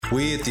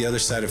We at the Other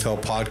Side of Hell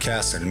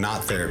podcast are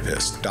not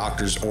therapists,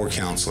 doctors, or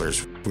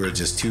counselors. We're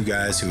just two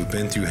guys who have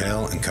been through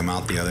hell and come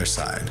out the other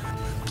side.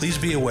 Please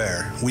be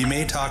aware, we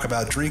may talk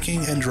about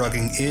drinking and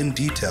drugging in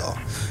detail.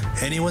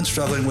 Anyone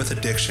struggling with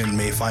addiction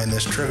may find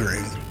this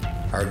triggering.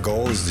 Our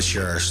goal is to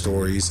share our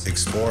stories,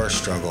 explore our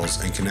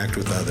struggles, and connect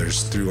with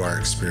others through our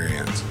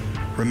experience.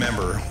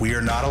 Remember, we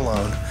are not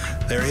alone.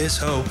 There is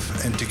hope,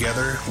 and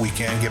together we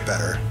can get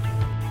better.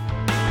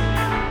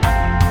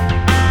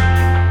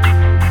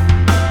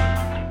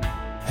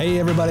 Hey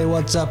everybody,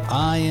 what's up?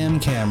 I am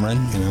Cameron.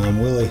 And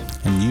I'm Willie.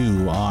 And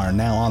you are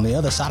now on the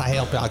other side of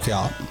hell,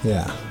 y'all.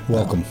 Yeah,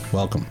 welcome.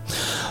 Welcome.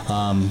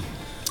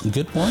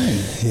 Good morning.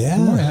 Yeah.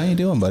 Good morning. How you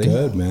doing, buddy?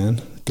 Good,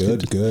 man.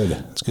 Good.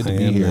 It's good to I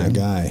be am here. that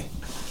guy.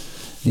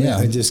 Yeah.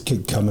 I just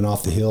keep coming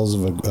off the heels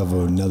of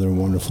another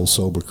wonderful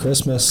sober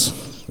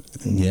Christmas.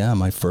 Yeah,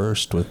 my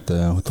first with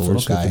the little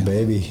guy. With the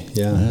baby.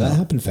 Yeah, that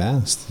happened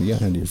fast. You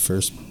got your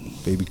first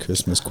baby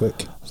Christmas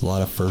quick. There's a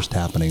lot of first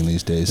happening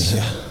these days.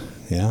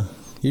 Yeah.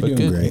 You're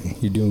doing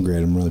great. You're doing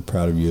great. I'm really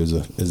proud of you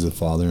as a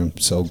father. I'm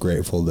so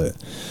grateful that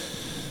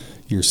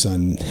your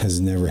son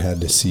has never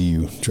had to see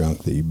you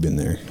drunk, that you've been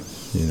there,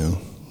 you know.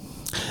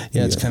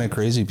 Yeah, it's kind of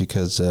crazy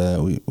because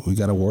we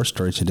got a war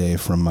story today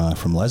from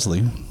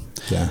Leslie.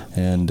 Yeah.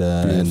 And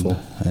beautiful.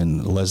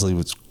 And Leslie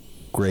was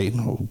great,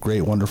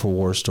 wonderful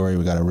war story.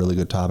 We got a really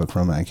good topic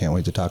from it. I can't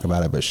wait to talk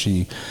about it. But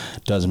she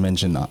does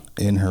mention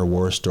in her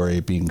war story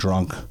being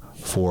drunk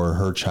for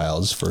her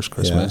child's first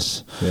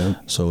Christmas. Yeah.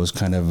 So it was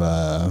kind of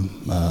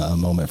a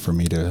moment for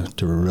me to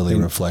really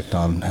reflect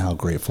on how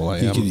grateful I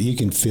am. You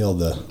can feel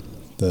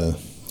the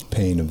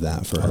pain of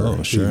that for her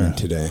even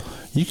today.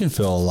 You can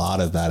feel a lot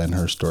of that in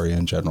her story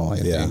in general, I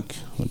think,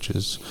 which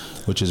is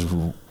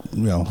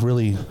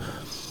really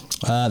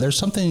there's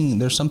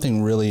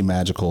something really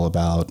magical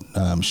about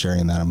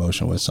sharing that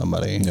emotion with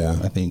somebody. Yeah.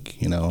 I think,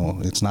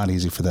 it's not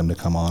easy for them to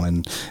come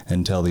on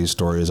and tell these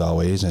stories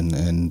always,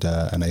 and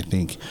I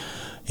think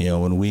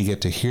when we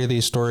get to hear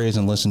these stories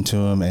and listen to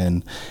them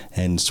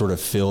and sort of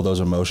feel those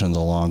emotions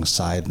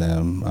alongside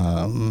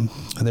them,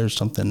 there's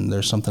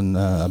something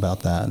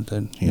about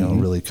that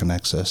really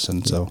connects us,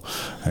 and so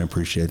I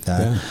appreciate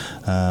that.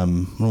 Yeah. I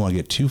don't want to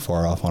get too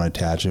far off on a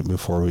tangent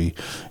before we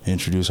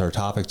introduce our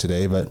topic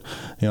today, but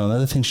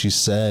another thing she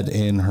said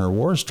in her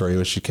war story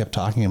was she kept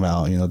talking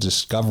about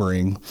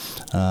discovering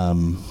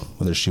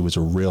whether she was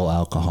a real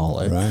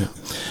alcoholic. Right.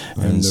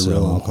 And the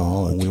real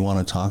alcoholic. We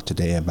want to talk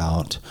today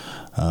about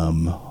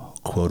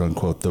quote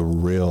unquote the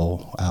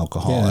real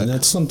alcoholic. Yeah, and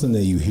that's something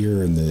that you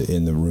hear in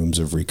the rooms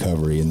of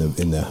recovery, in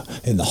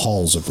the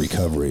halls of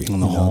recovery.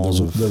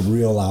 The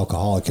real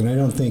alcoholic. And I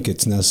don't think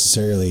it's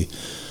necessarily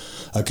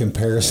a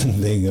comparison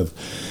thing of,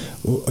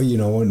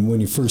 when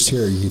you first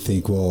hear it, you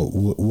think, well,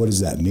 what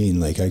does that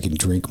mean? Like, I can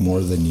drink more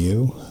than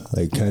you,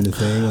 like, kind of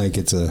thing. Like,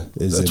 that's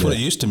what it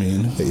used to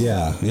mean.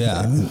 Yeah.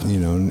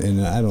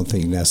 And I don't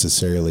think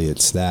necessarily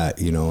it's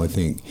that. I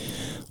think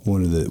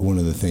one of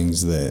the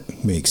things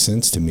that makes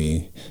sense to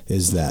me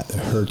is that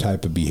her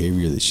type of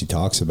behavior that she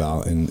talks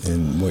about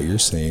and what you're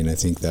saying, I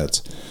think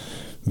that's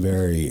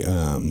very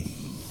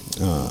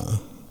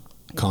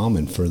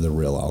common for the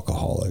real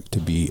alcoholic, to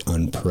be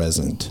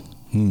unpresent,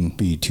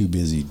 be too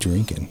busy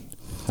drinking,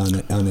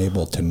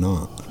 unable to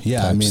not.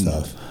 Yeah, I mean,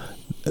 stuff.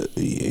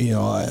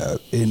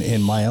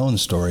 In my own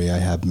story, I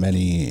have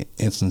many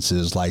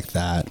instances like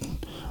that,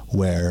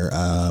 where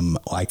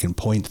I can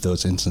point to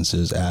those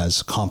instances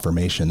as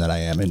confirmation that I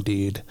am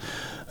indeed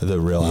the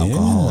real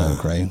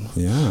alcoholic, right?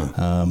 Yeah.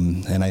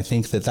 And I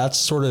think that's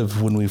sort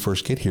of when we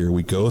first get here,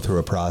 we go through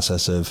a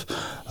process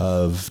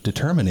of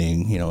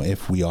determining,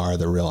 if we are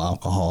the real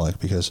alcoholic,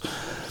 because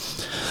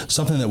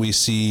something that we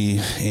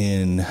see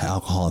in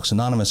Alcoholics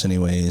Anonymous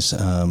anyways,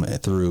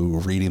 through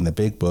reading the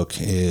big book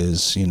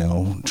is,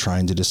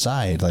 trying to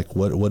decide, like,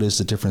 what is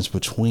the difference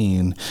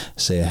between,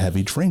 say, a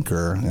heavy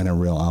drinker and a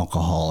real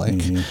alcoholic.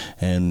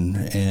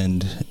 Mm-hmm.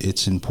 And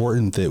it's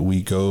important that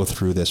we go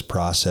through this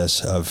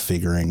process of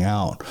figuring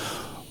out,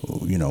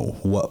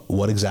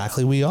 what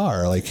exactly we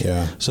are,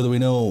 so that we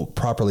know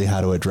properly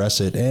how to address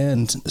it,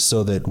 and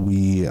so that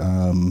we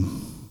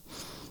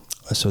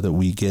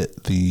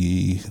get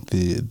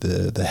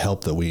the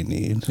help that we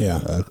need,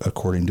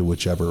 according to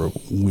whichever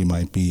we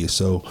might be.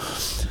 So,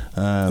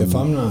 if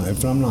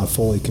I'm not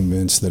fully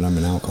convinced that I'm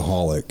an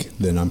alcoholic,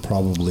 then I'm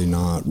probably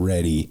not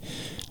ready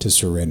to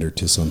surrender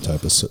to some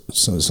type of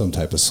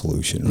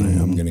solution. Right?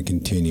 Mm-hmm. I'm going to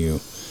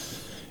continue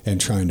and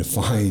trying to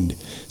find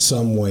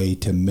some way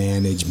to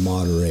manage,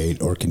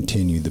 moderate, or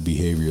continue the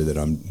behavior that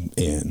I'm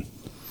in.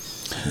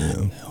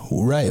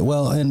 Right.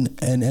 Well, and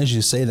as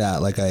you say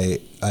that, like I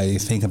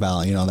think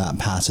about, that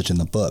passage in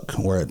the book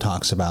where it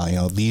talks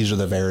about, these are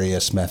the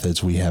various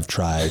methods we have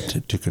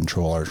tried to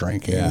control our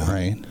drinking,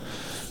 right?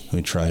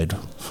 We tried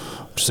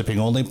sipping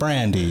only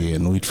brandy,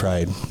 and we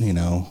tried,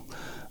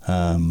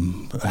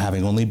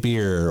 having only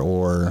beer,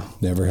 or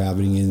never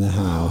having it in the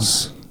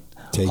house,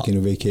 taking a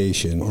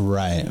vacation.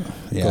 Right.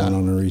 Yeah. Going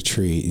on a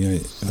retreat,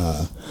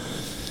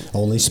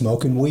 only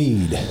smoking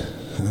weed.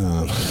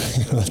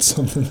 It's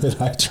something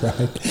that I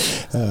tried.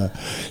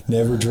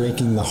 Never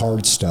drinking the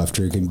hard stuff,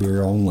 drinking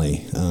beer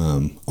only.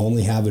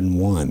 Only having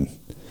one.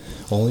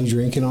 Only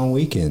drinking on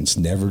weekends.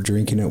 Never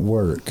drinking at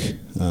work.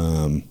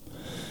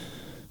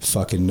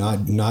 Fucking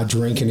not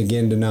drinking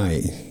again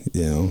tonight.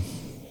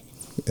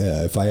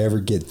 If I ever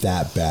get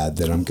that bad,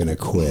 then I'm gonna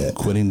quit.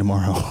 Quitting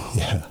tomorrow.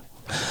 Yeah.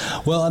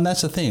 Well, and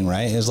that's the thing,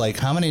 right? Is like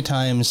how many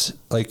times,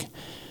 like,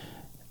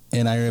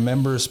 and I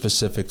remember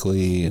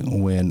specifically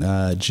when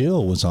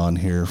Jill was on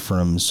here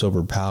from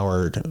Sober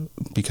Powered,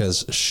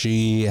 because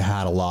she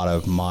had a lot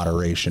of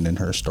moderation in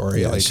her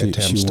story,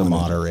 attempts to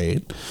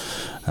moderate,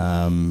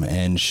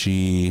 and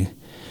she,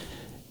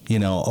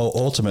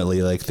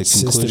 ultimately, like the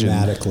conclusion,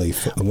 systematically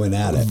went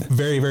at it.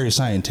 Very, very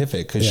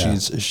scientific, because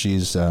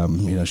she's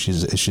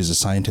a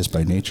scientist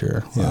by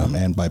nature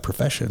and by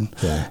profession,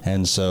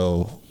 and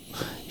so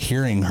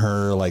hearing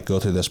her like go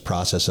through this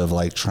process of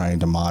like trying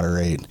to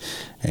moderate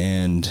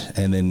and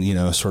then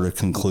sort of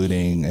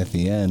concluding at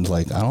the end,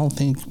 like, I don't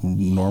think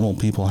normal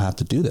people have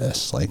to do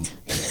this, like,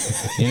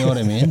 you know what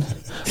I mean?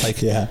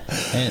 Like, yeah.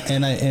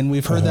 And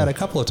we've heard that a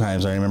couple of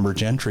times. I remember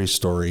Gentry's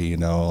story,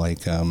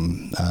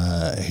 hearing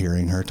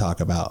her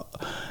talk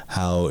about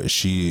how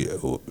she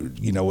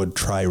would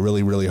try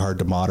really, really hard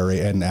to moderate,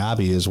 and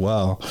Abby as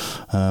well,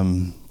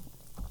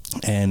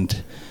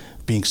 and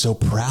being so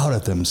proud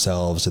of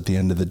themselves at the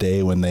end of the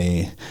day when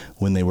they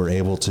were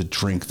able to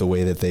drink the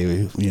way that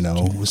they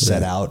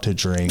set out to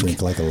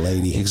drink like a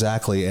lady.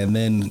 Exactly. And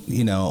then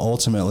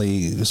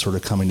ultimately sort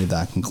of coming to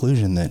that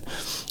conclusion that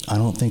I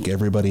don't think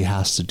everybody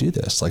has to do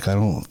this. Like, I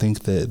don't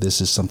think that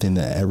this is something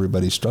that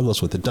everybody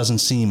struggles with. It doesn't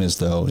seem as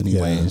though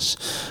anyways.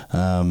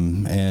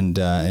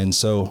 And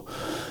so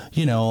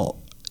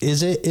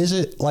is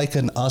it like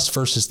an us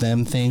versus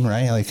them thing,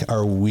 right? Like,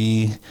 are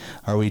we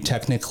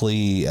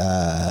technically, we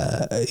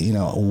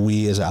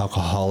as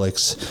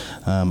alcoholics,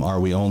 are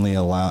we only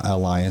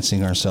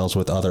alliancing ourselves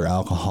with other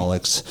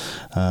alcoholics?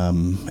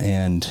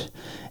 And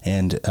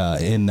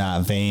in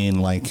that vein,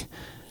 like,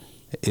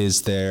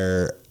 is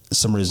there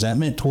some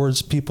resentment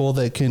towards people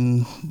that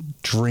can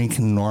drink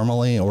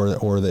normally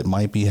or that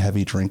might be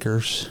heavy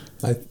drinkers?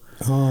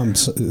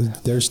 So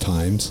there's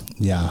times.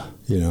 Yeah.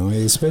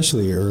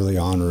 Especially early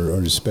on, or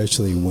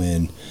especially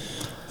when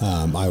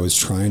I was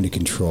trying to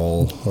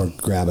control or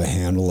grab a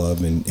handle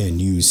of and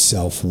use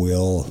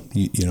self-will,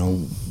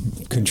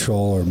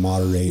 control or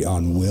moderate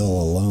on will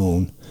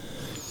alone,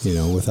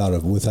 without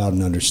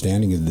an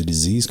understanding of the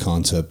disease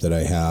concept that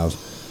I have,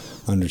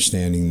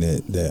 understanding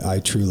that I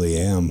truly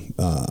am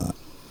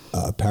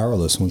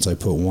powerless. Once I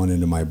put one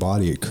into my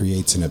body, it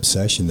creates an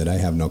obsession that I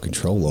have no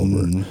control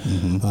over.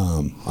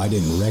 I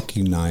didn't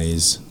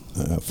recognize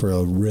for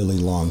a really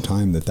long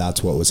time that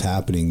that's what was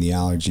happening. The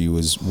allergy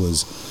was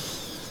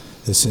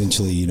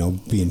essentially,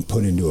 being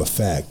put into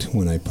effect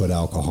when I put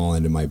alcohol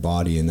into my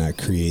body, and that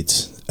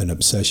creates an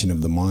obsession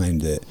of the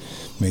mind that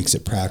makes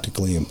it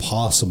practically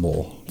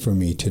impossible for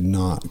me to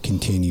not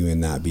continue in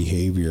that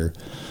behavior.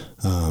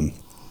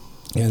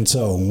 And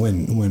so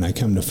when I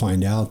come to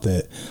find out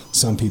that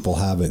some people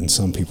have it and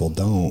some people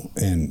don't,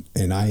 and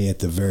I at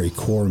the very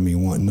core of me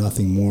want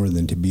nothing more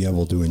than to be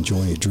able to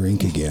enjoy a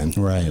drink again.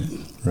 Right.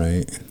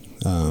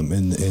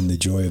 And the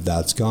joy of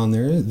that's gone.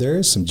 There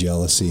is some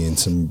jealousy and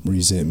some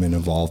resentment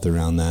involved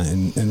around that.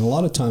 And a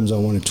lot of times I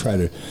want to try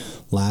to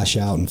lash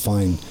out and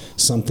find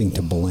something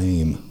to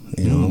blame.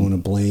 I want to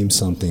blame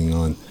something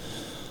on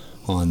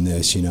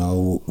this,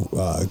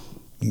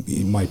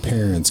 my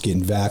parents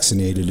getting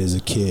vaccinated as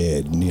a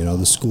kid,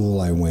 the school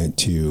I went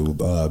to,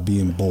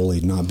 being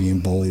bullied, not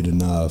being bullied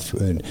enough.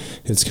 And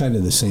it's kind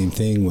of the same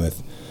thing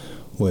with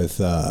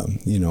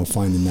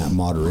finding that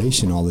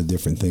moderation, all the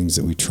different things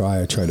that we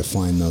try. I try to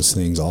find those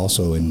things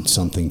also in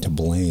something to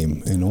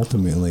blame. And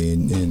ultimately,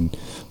 and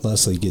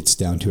Leslie gets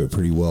down to it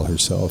pretty well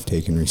herself,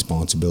 taking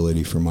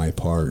responsibility for my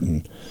part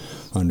and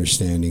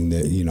understanding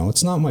that,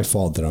 it's not my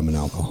fault that I'm an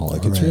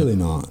alcoholic. It's really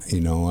not.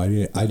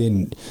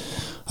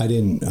 I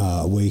didn't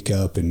wake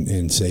up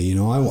and say,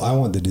 I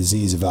want the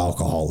disease of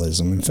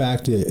alcoholism. In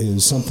fact, it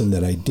was something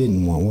that I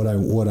didn't want.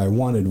 What I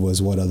wanted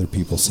was what other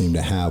people seem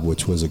to have,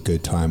 which was a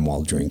good time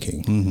while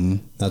drinking. Mm-hmm.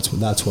 That's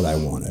what I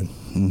wanted.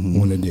 Mm-hmm.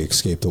 Wanted to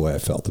escape the way I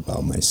felt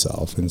about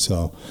myself. And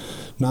so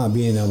not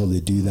being able to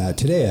do that,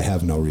 today I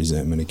have no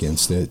resentment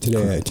against it.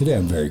 Today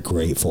I'm very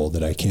grateful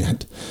that I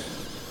can't,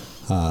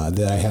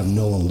 that I have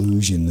no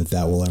illusion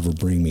that will ever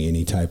bring me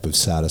any type of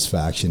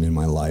satisfaction in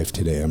my life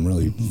today. I'm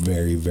really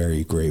very,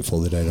 very grateful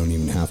that I don't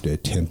even have to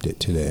attempt it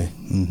today.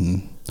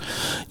 Mm-hmm.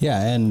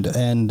 Yeah,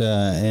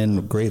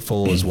 and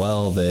grateful as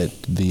well that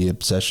the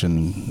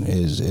obsession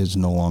is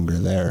no longer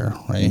there,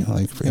 right?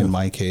 Like in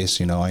my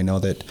case, I know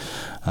that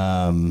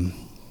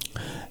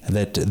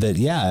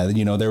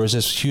there was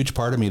this huge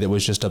part of me that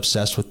was just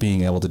obsessed with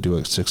being able to do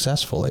it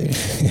successfully,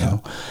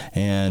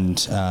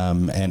 and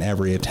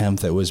every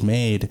attempt that was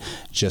made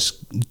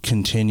just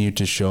continued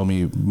to show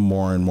me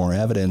more and more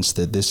evidence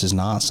that this is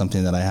not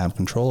something that I have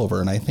control over.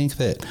 And I think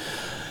that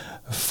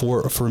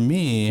for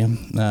me,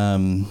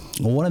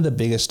 one of the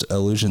biggest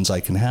illusions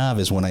I can have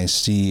is when I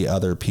see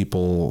other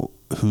people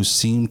who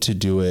seem to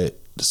do it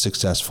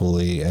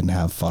successfully and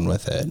have fun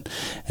with it.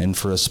 And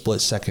for a split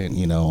second,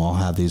 you know, I'll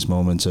have these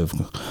moments of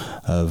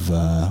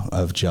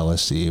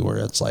jealousy where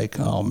it's like,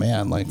 oh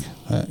man, like,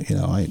 you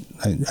know,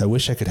 I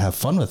wish I could have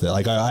fun with it.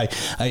 Like I've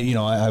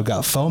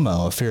got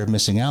FOMO, a fear of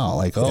missing out.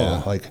 Like,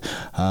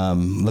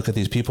 look at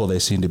these people. They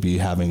seem to be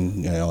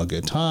having, you know, a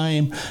good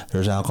time.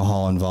 There's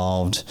alcohol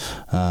involved.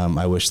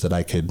 I wish that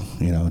I could,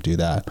 you know, do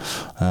that.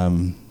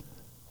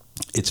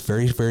 It's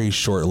very, very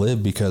short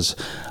lived because,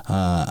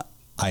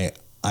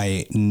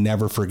 I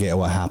never forget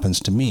what happens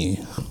to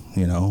me,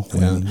 you know.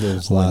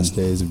 Those last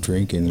days of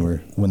drinking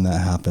when that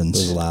happens.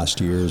 Those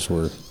last years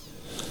were.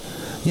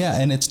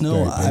 Yeah, and it's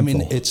no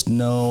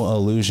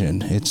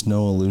illusion. It's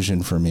no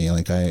illusion for me.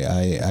 Like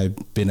I've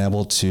been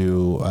able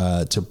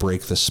to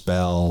break the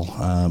spell,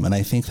 and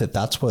I think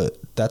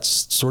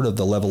that's sort of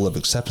the level of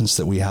acceptance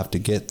that we have to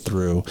get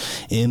through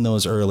in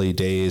those early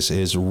days,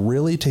 is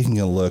really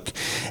taking a look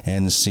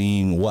and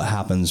seeing what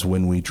happens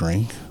when we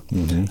drink.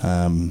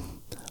 Mm-hmm.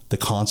 The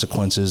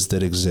consequences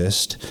that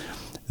exist,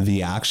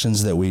 the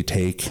actions that we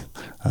take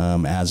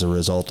as a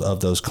result of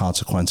those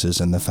consequences,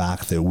 and the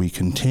fact that we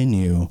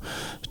continue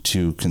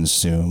to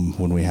consume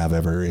when we have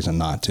every reason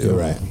not to.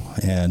 Right.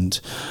 And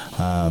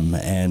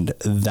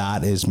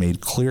that is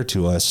made clear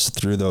to us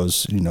through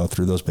those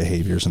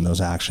behaviors and those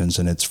actions.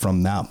 And it's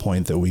from that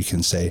point that we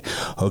can say,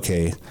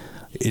 okay,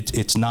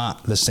 it's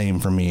not the same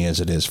for me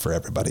as it is for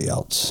everybody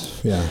else.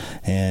 Yeah.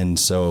 And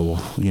so,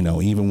 you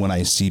know, even when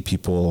I see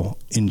people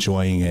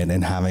enjoying it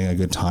and having a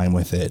good time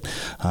with it,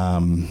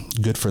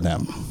 good for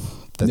them.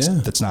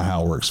 That's not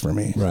how it works for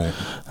me. Right.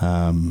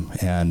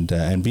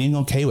 And being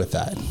okay with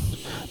that,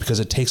 because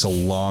it takes a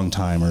long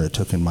time, or it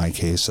took in my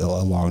case a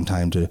long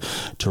time to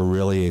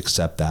really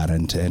accept that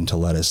and to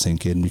let it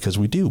sink in, because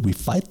we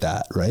fight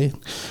that, right?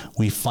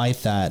 We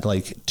fight that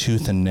like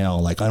tooth and nail.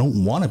 Like, I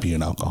don't want to be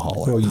an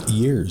alcoholic. Well,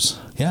 years.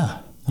 Yeah.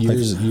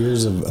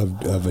 Years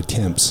of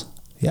attempts.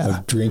 Yeah.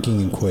 Of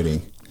drinking and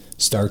quitting.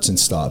 Starts and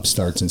stops.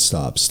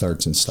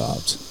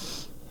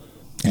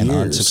 And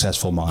years.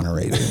 Unsuccessful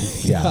moderating.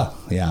 Yeah.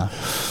 Yeah.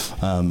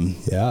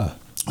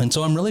 And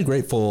so I'm really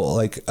grateful.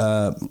 Like,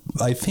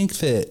 I think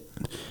that,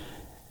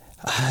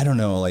 I don't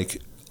know, like,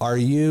 let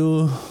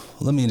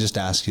me just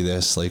ask you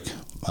this, like,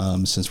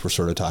 since we're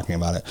sort of talking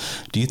about it,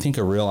 do you think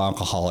a real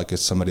alcoholic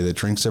is somebody that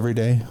drinks every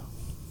day?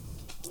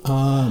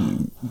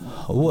 Not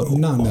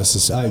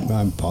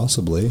necessarily.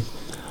 Possibly.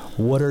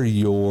 What are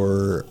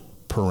your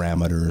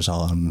parameters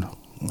on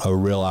a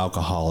real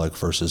alcoholic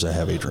versus a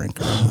heavy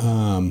drinker?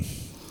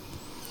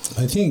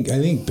 I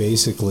think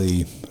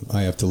basically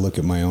I have to look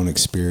at my own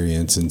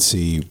experience and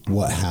see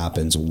what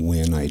happens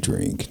when I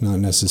drink, not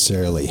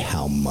necessarily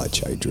how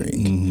much I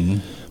drink. Mm-hmm.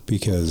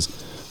 Because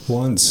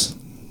once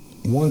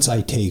I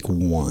take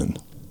one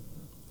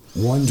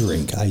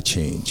drink, I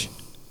change.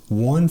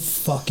 One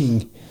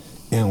fucking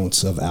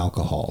ounce of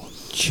alcohol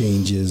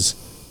changes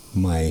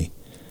my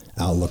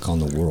outlook on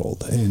the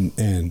world.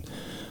 And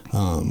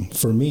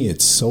for me,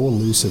 it's so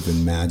elusive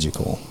and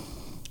magical.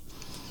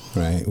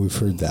 Right, we've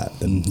heard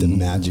that the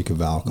magic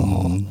of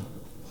alcohol,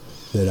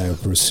 that I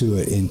pursue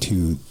it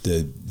into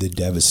the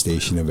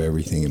devastation of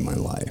everything in my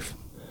life,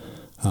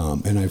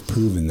 and I've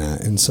proven that.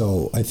 And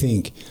so I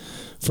think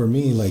for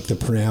me, like, the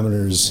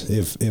parameters,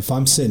 if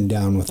I'm sitting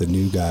down with a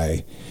new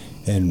guy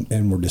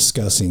and we're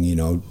discussing, you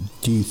know,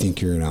 do you think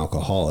you're an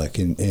alcoholic?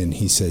 And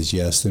he says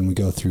yes, then we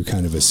go through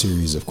kind of a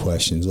series of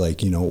questions,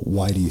 like, you know,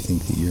 why do you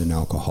think that you're an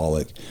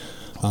alcoholic?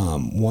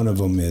 One of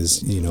them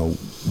is, you know,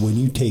 when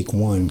you take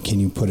one, can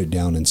you put it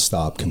down and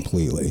stop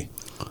completely?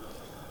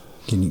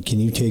 Can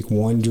you take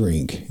one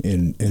drink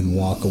and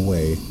walk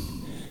away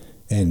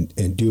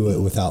and do it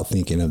without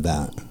thinking of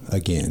that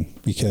again?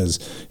 Because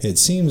it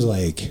seems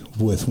like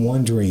with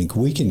one drink,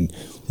 we can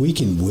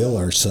will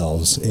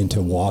ourselves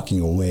into walking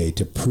away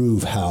to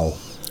prove how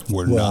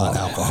not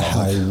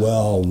alcoholic, how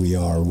well we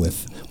are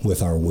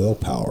with our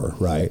willpower,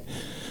 right?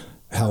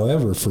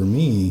 However, for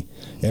me,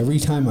 every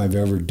time I've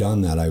ever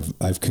done that,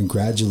 I've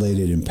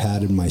congratulated and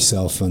patted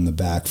myself on the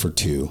back for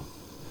two,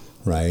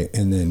 right?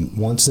 And then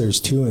once there's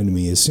two in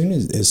me, as soon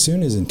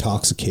as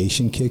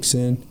intoxication kicks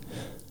in,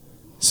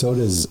 so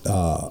does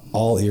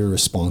all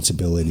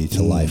irresponsibility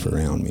to life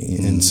around me.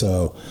 And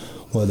so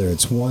whether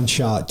it's one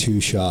shot, two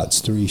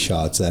shots, three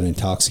shots, that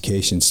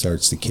intoxication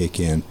starts to kick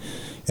in,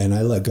 and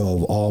I let go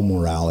of all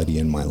morality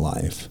in my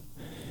life.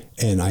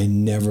 And I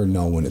never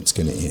know when it's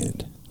going to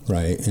end,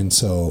 right? And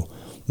so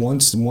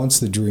once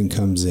the drink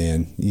comes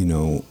in, you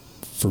know,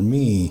 for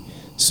me,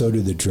 so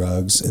do the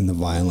drugs and the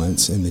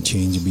violence and the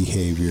change of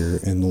behavior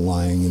and the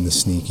lying and the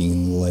sneaking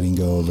and the letting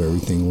go of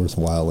everything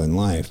worthwhile in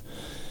life.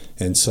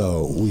 And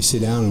so we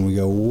sit down and we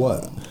go,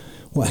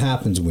 what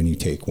happens when you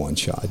take one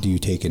shot? Do you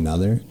take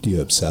another? Do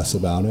you obsess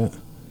about it?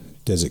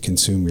 Does it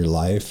consume your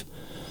life?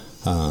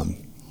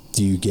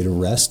 Do you get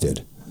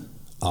arrested?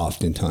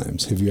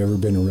 Oftentimes. Have you ever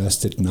been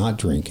arrested not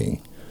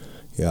drinking?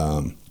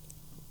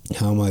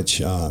 How much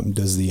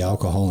does the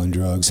alcohol and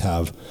drugs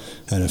have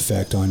an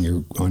effect on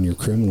your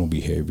criminal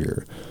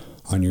behavior,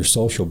 on your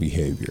social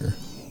behavior?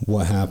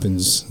 what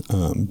happens?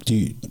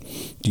 Do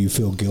you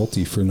feel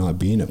guilty for not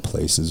being at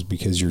places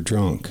because you're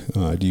drunk?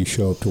 Do you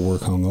show up to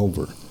work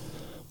hungover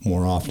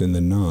more often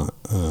than not?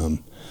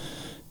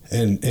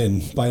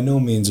 And by no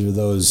means are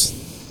those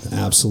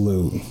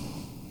absolute.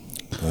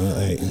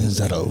 Is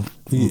that a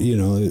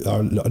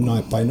are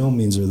not by no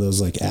means are those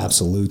like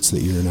absolutes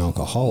that you're an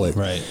alcoholic,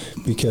 right?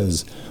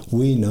 Because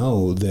we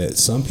know that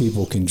some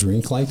people can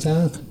drink like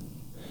that,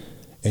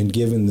 and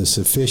given the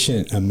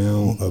sufficient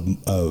amount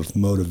of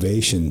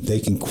motivation, they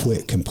can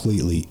quit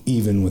completely,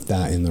 even with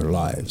that in their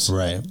lives.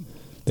 Right.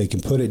 They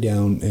can put it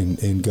down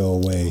and go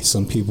away.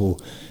 Some people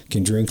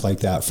can drink like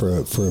that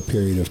for a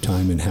period of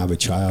time and have a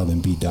child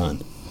and be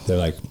done. They're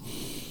like,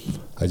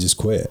 I just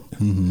quit,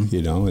 and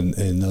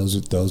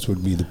those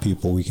would be the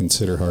people we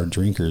consider hard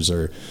drinkers,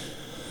 or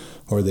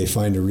they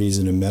find a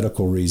reason, a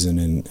medical reason,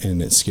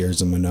 and it scares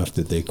them enough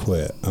that they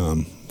quit.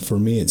 For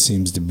me, it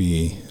seems to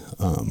be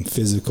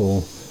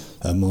physical,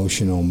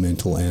 emotional,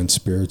 mental, and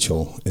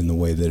spiritual in the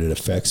way that it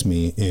affects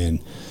me, and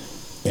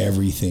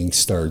everything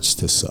starts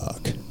to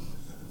suck.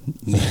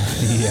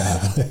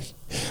 Yeah.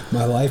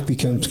 My life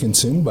becomes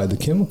consumed by the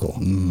chemical,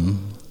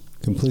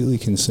 completely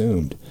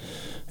consumed.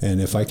 And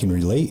if I can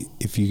relate,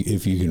 if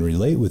you can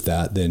relate with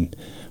that, then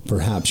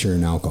perhaps you're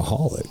an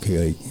alcoholic.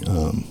 Like,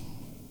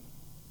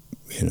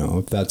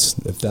 if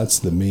that's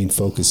the main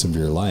focus of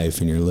your life,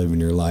 and you're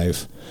living your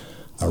life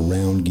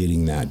around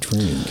getting that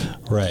drink,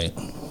 right?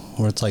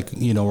 Where it's like,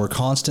 we're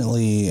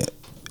constantly.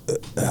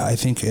 I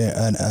think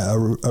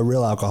a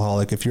real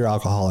alcoholic, if you're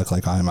alcoholic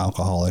like I'm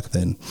alcoholic,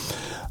 then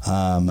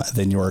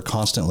you are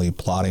constantly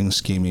plotting,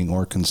 scheming,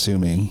 or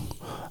consuming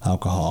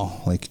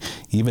alcohol. Like,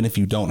 even if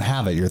you don't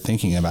have it, you're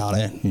thinking about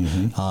it.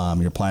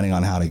 You're planning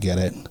on how to get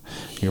it.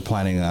 You're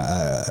planning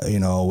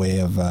a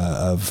way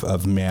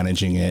of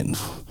managing it.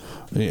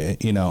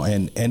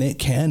 And it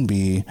can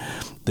be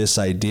this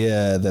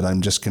idea that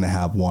I'm just going to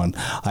have one.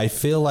 I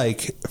feel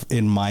like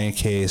in my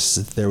case,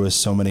 there was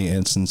so many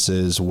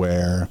instances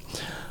where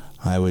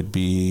I would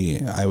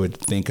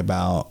think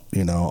about,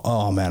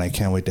 oh man, I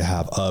can't wait to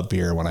have a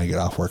beer when I get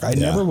off work. I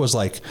never was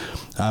like,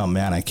 oh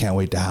man, I can't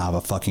wait to have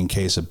a fucking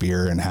case of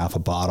beer and half a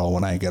bottle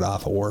when I get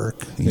off of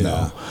work. You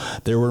know,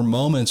 there were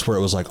moments where it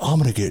was like, oh, I'm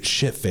going to get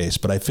shit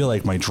faced, but I feel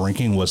like my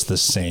drinking was the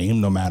same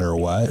no matter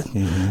what.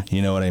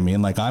 You know what I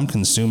mean? Like, I'm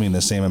consuming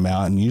the same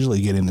amount and usually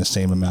getting the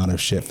same amount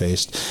of shit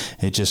faced.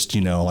 It just,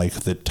 like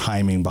the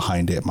timing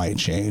behind it might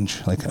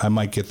change. Like, I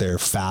might get there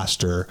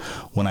faster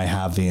when I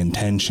have the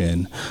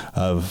intention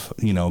of,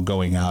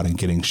 going out and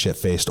getting shit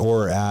faced,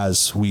 or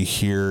as we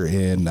hear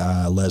in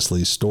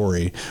Leslie's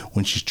story,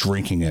 when she's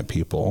drinking at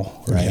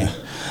people, right?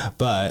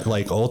 But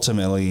like,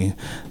 ultimately,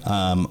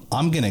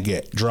 I'm gonna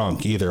get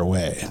drunk either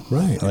way,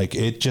 right? Like,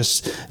 it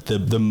just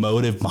the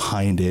motive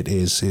behind it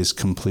is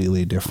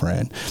completely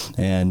different,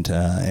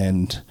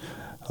 and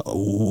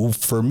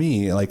for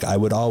me, like, I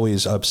would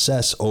always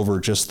obsess over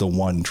just the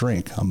one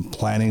drink. I'm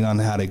planning on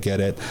how to get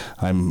it.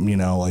 I'm,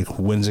 like,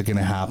 when's it going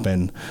to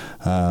happen?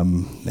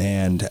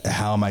 And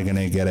how am I going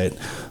to get it?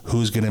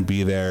 Who's going to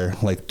be there?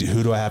 Like,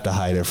 who do I have to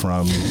hide it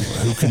from?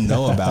 Who can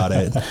know about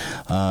it?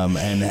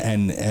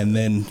 And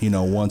then,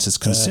 once it's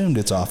consumed,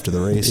 it's off to the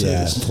races.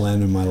 Yeah,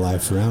 planning my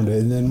life around it.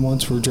 And then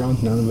once we're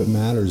drunk, none of it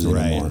matters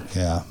anymore. Right.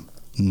 Yeah.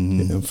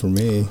 For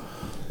me.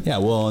 Yeah,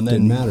 well, and then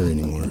didn't matter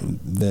anymore.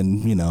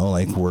 Then,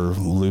 like, we're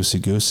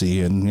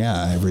loosey-goosey, and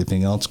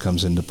everything else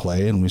comes into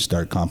play, and we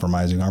start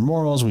compromising our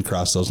morals. We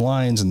cross those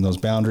lines and those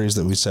boundaries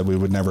that we said we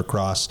would never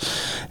cross,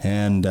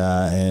 and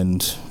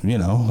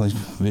like,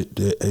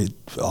 it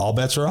all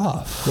bets are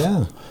off.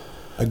 Yeah.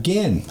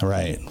 Again.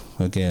 Right.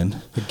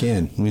 Again.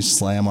 We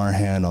slam our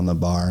hand on the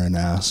bar and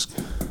ask,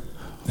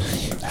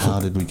 how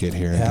did we get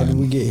here again? How did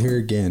we get here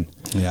again?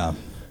 Yeah.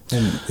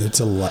 And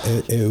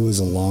it was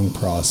a long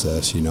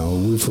process,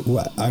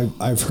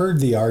 I've heard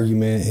the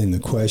argument and the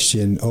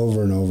question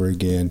over and over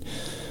again: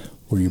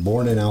 were you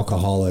born an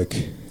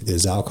alcoholic?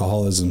 Is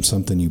alcoholism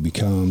something you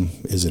become?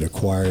 Is it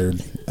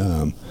acquired?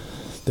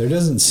 There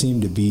doesn't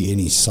seem to be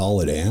any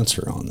solid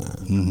answer on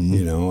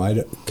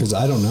that. Because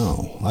I don't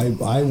know.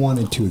 I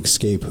wanted to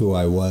escape who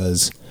I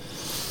was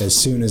as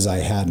soon as I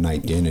had an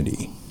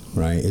identity,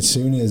 right? As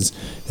soon as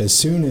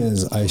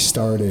I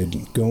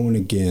started going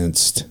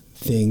against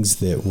things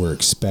that were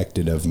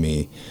expected of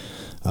me.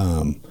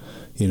 I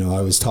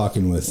was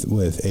talking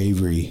with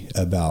Avery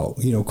about,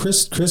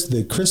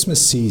 the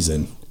Christmas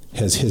season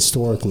has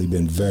historically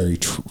been very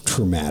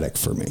traumatic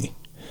for me.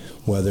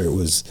 Whether it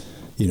was,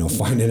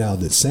 finding out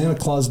that Santa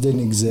Claus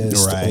didn't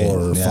exist,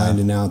 or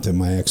finding out that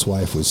my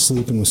ex-wife was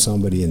sleeping with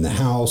somebody in the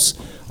house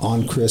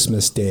on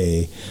Christmas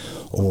Day,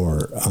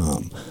 or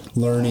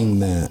learning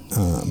that,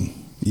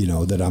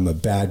 that I'm a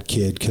bad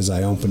kid because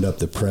I opened up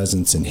the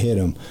presents and hid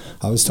them.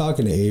 I was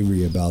talking to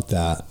Avery about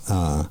that.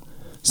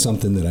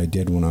 Something that I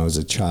did when I was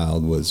a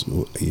child was,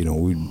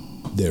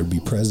 there'd be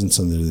presents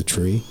under the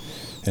tree,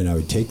 and I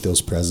would take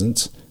those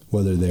presents,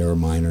 whether they were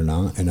mine or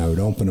not, and I would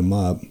open them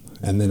up,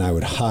 and then I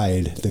would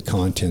hide the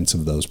contents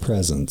of those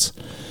presents.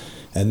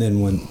 And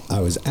then when I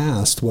was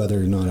asked whether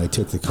or not I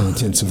took the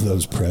contents of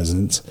those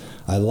presents,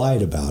 I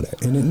lied about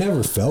it. And it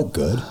never felt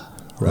good,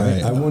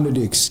 right? I wanted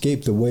to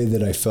escape the way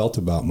that I felt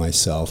about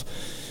myself.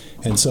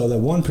 And so that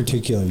one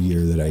particular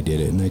year that I did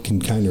it, and I can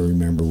kind of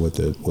remember what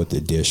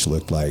the dish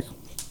looked like.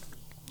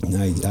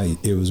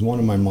 It was one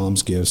of my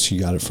mom's gifts. She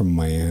got it from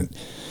my aunt.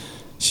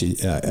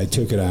 I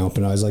took it out,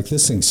 and I was like,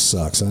 this thing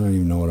sucks. I don't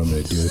even know what I'm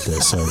going to do with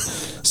this. So I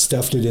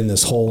stuffed it in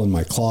this hole in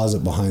my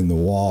closet behind the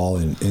wall,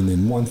 and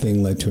then one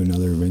thing led to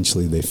another.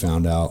 Eventually they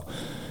found out,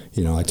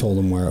 I told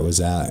them where it was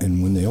at,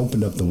 and when they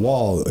opened up the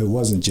wall, it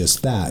wasn't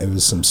just that. It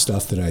was some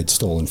stuff that I had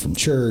stolen from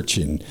church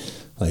and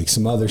like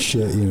some other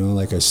shit,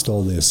 like I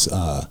stole this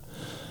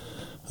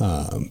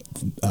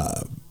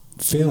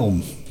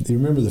film. Do you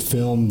remember the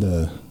film,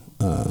 the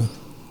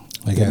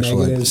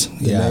negatives?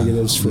 The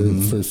negatives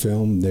for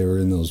film, they were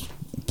in those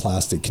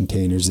plastic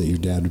containers that your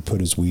dad would put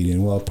his weed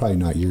in. Well, probably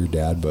not your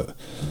dad, but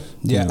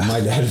my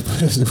dad would put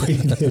his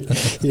weed in.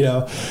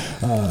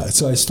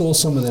 So I stole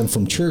some of them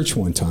from church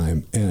one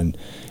time, and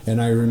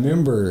I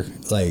remember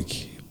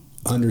like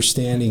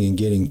understanding and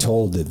getting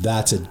told that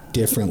that's a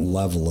different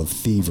level of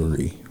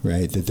thievery,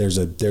 right? That there's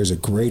a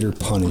greater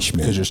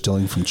punishment because you're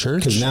stealing from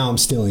church. Because now I'm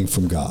stealing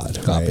from God,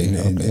 right?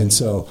 And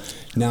so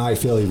now I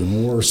feel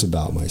even worse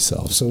about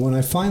myself. So when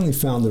I finally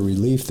found the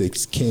relief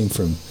that came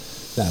from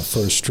that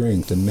first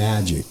drink, the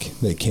magic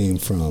that came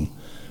from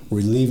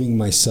relieving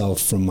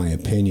myself from my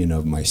opinion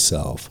of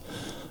myself,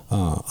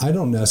 I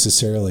don't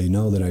necessarily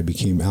know that I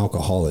became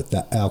alcoholic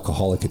at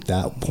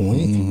that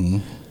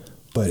point,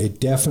 but it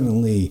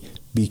definitely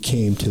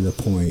became to the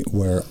point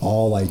where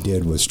all I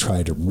did was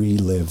try to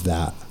relive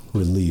that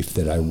relief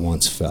that I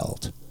once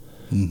felt.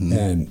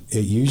 And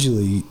it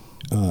usually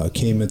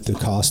came at the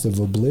cost of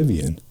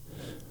oblivion.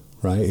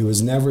 Right, it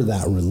was never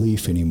that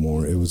relief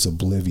anymore. It was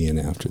oblivion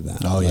after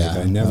that.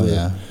 I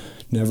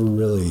never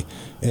really,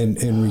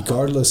 and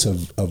regardless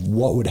of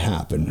what would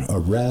happen,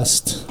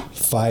 arrest,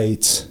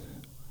 fights,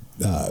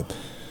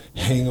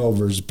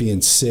 hangovers,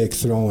 being sick,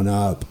 throwing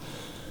up,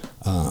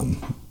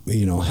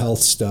 health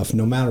stuff.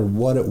 No matter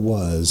what it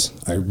was,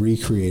 I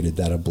recreated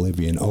that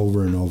oblivion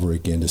over and over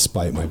again,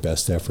 despite my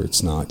best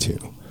efforts not to,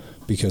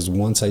 because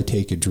once I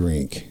take a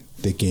drink,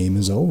 the game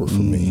is over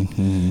for me.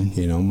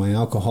 My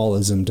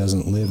alcoholism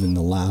doesn't live in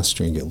the last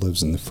drink, it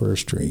lives in the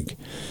first drink.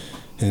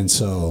 And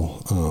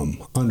so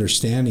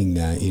understanding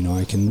that,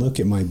 I can look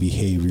at my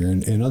behavior,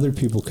 and other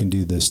people can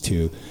do this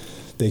too.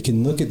 They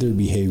can look at their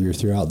behavior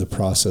throughout the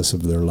process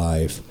of their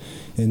life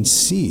and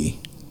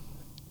see,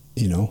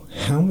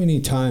 how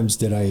many times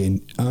did I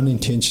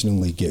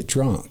unintentionally get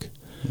drunk?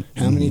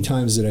 How many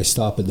times did I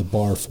stop at the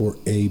bar for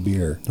a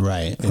beer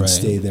and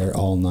stay there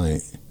all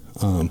night?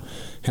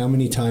 How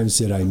many times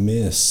did I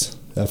miss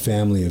a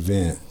family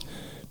event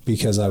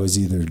because I was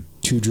either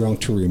too drunk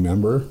to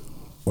remember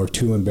or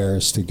too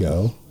embarrassed to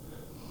go?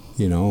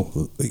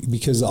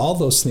 Because all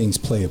those things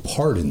play a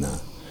part in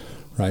that,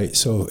 right?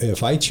 So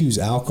if I choose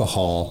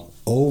alcohol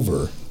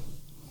over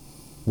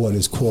what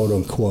is quote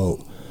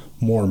unquote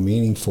more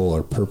meaningful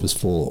or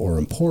purposeful or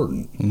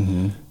important,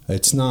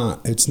 it's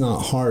not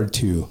hard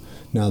to,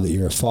 now that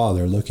you're a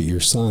father, look at your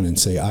son and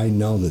say, I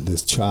know that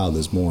this child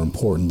is more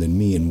important than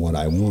me and what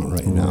I want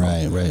right now.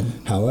 Right.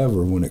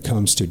 However, when it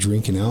comes to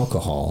drinking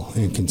alcohol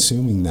and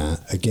consuming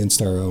that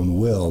against our own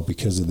will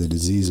because of the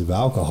disease of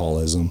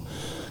alcoholism,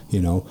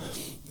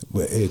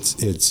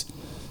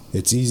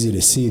 it's easy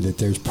to see that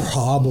there's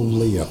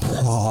probably a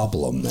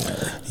problem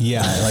there.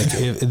 Yeah, like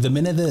the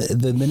minute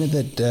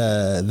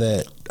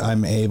that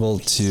I'm able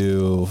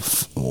to,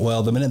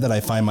 the minute that I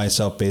find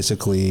myself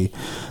basically,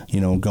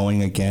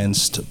 going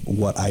against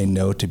what I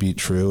know to be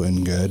true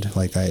and good,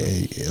 like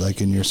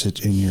in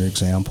your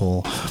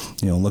example,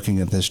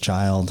 looking at this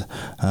child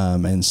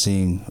and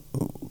seeing,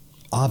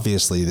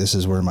 obviously this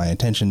is where my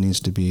attention needs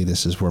to be,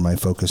 this is where my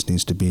focus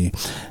needs to be,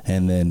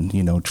 and then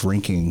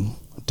drinking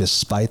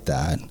despite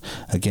that,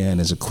 again,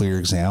 is a clear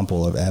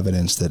example of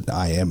evidence that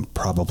I am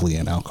probably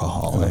an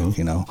alcoholic,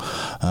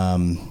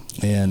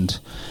 and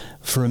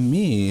for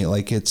me,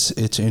 like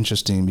it's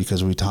interesting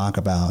because we talk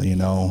about,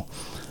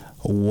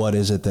 what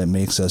is it that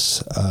makes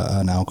us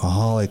an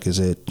alcoholic? Is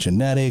it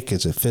genetic?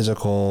 Is it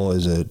physical?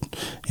 Is it,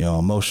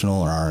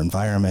 emotional, or our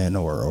environment,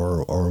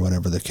 or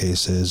whatever the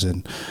case is?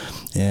 And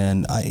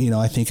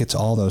I think it's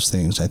all those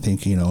things. I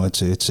think,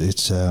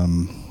 it's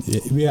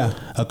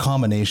a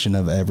combination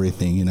of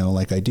everything,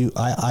 like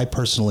I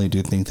personally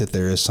do think that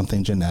there is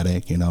something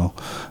genetic,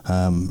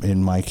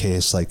 in my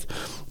case, like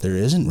there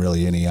isn't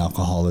really any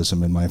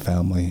alcoholism in my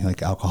family,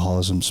 like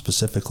alcoholism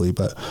specifically,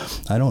 but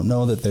I don't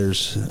know that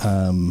there's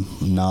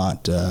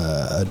not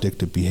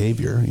addictive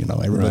behavior.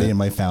 Everybody in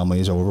my family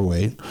is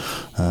overweight,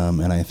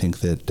 and I think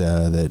that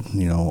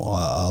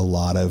a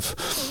lot of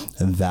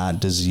that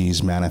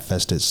disease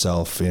manifests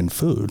itself in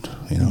food.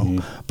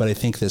 But I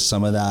think that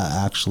some of that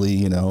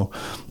actually,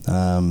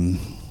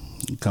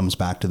 comes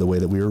back to the way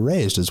that we were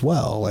raised as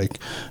well. Like,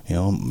 you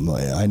know,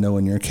 I know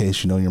in your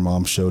case, you know, your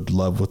mom showed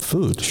love with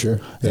food.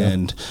 Sure. Yeah.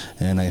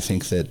 And I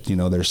think that, you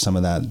know, there's some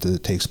of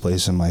that takes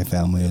place in my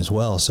family as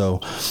well. So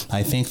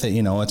I think that,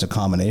 you know, it's a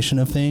combination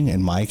of thing.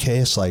 In my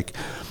case, like,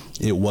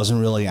 it wasn't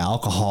really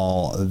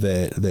alcohol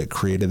that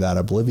created that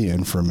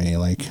oblivion for me.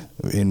 Like,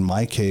 in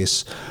my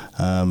case,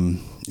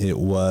 it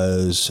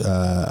was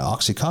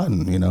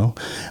OxyContin. You know,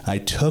 I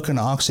took an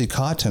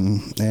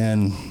OxyContin,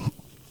 and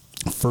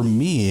for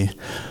me,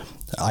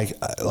 I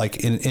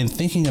like in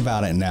thinking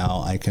about it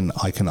now, I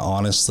can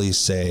honestly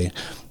say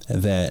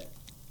that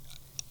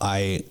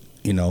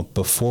you know,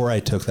 before I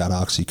took that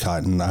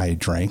OxyContin, I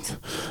drank.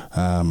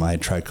 I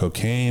had tried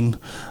cocaine.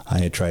 I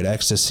had tried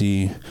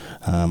ecstasy.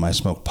 I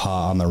smoked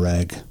pot on the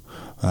reg.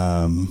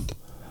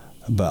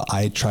 But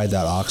I tried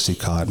that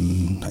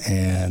OxyContin,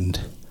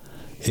 and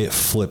it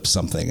flipped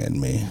something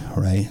in me,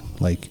 right?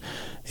 Like,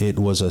 it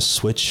was a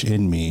switch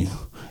in me.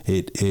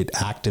 It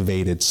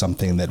activated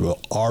something that was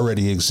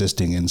already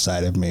existing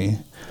inside of me.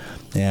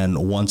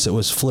 And once it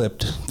was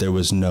flipped, there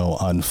was no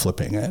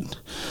unflipping it.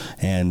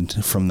 And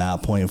from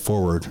that point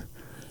forward,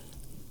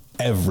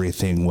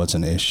 everything was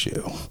an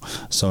issue.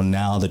 So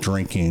now the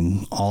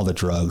drinking, all the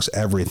drugs,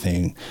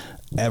 everything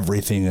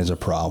is a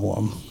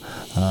problem.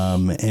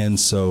 And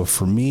so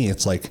for me,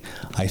 it's like,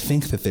 I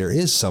think that there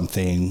is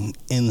something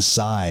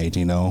inside,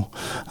 you know,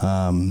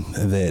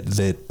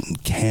 that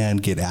can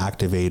get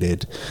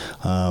activated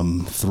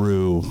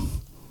through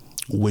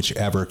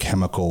whichever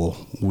chemical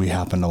we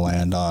happen to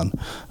land on.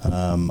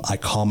 I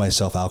call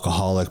myself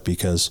alcoholic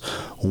because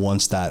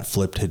once that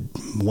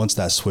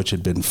switch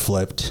had been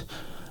flipped,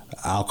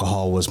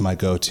 alcohol was my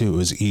go-to. It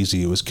was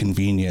easy. It was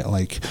convenient.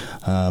 Like,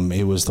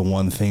 it was the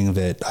one thing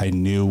that I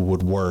knew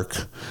would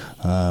work.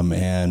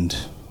 And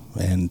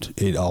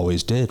it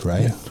always did,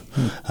 right?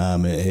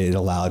 Yeah. It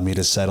allowed me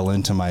to settle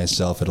into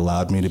myself. It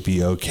allowed me to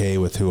be okay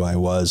with who I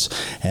was.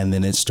 And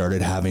then it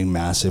started having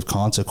massive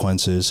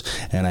consequences,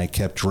 and I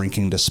kept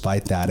drinking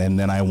despite that. And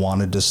then I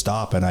wanted to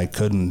stop, and I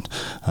couldn't.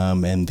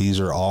 And these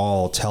are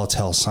all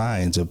telltale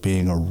signs of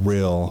being a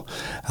real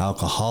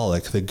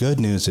alcoholic. The good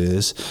news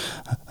is,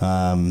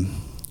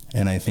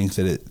 and I think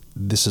that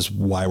this is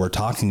why we're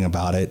talking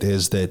about it,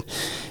 is that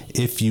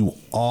if you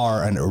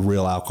are a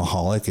real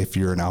alcoholic, if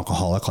you're an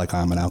alcoholic, like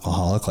I'm an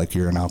alcoholic, like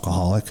you're an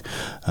alcoholic,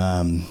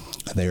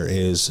 there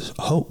is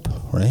hope,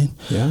 right?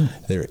 Yeah.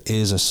 There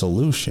is a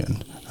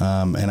solution.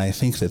 And I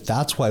think that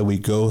that's why we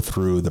go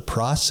through the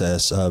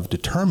process of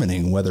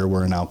determining whether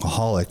we're an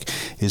alcoholic,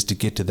 is to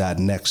get to that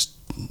next,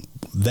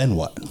 then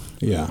what?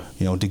 Yeah.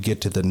 You know, to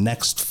get to the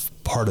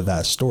next part of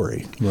that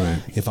story.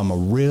 Right. If I'm a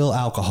real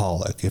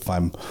alcoholic, if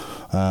I'm,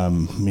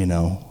 you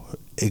know,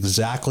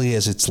 exactly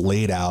as it's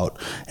laid out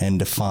and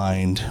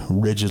defined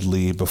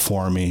rigidly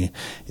before me,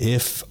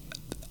 if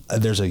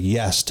there's a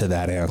yes to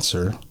that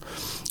answer,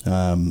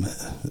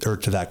 or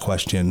to that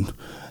question,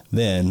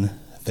 then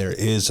there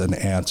is an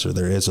answer,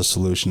 there is a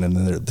solution, and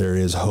there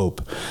is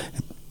hope.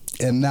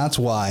 And that's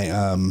why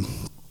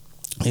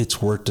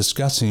it's worth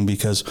discussing,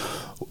 because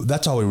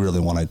that's all we really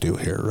want to do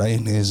here,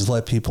 right? Is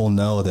let people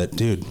know that,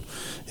 dude,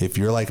 if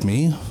you're like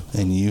me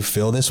and you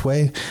feel this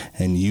way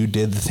and you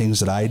did the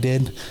things that I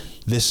did,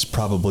 this is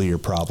probably your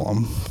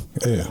problem.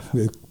 Yeah.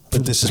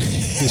 But this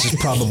is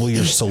probably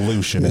your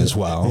solution as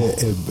well.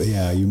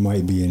 Yeah, you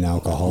might be an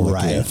alcoholic.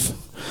 Right.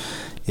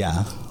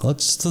 Yeah.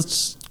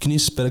 Let's. Can you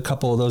spit a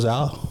couple of those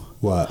out?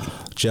 What?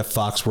 Jeff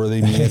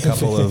Foxworthy, me a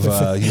couple of.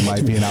 You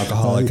might be an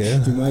alcoholic.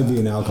 You might be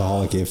an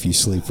alcoholic if you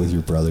sleep with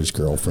your brother's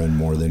girlfriend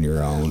more than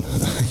your own.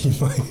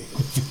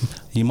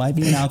 You might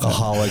be an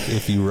alcoholic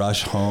if you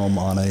rush home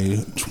on a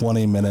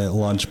 20-minute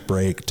lunch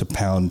break to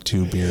pound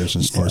 2 beers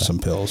and snort some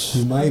pills.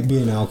 You might be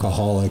an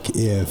alcoholic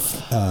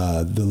if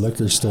the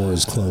liquor store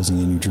is closing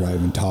and you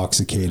drive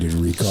intoxicated,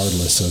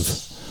 regardless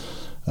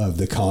of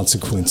the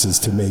consequences,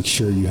 to make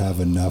sure you have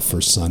enough for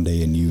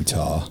Sunday in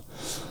Utah.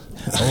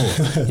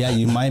 Oh, yeah,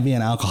 you might be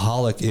an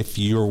alcoholic if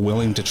you're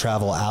willing to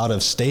travel out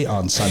of state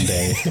on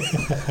Sunday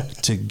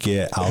to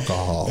get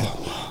alcohol.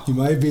 You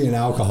might be an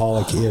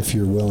alcoholic if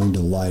you're willing to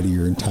lie to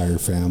your entire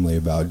family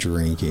about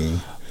drinking.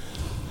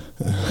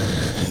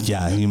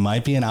 Yeah, you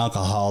might be an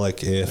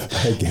alcoholic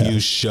if you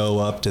show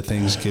up to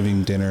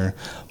Thanksgiving dinner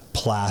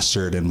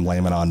plastered and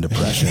blame it on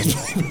depression.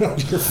 Blame it on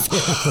your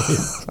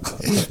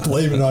family.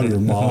 Blame it on your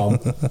mom.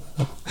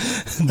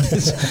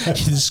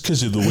 It's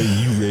because of the way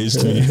you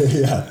raised me.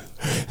 Yeah.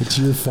 It's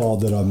your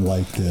fault that I'm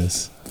like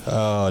this.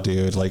 Oh,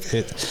 dude. Like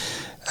it.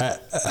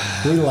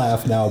 We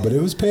laugh now, but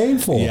it was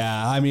painful.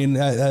 Yeah, I mean,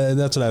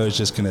 that's what I was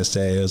just gonna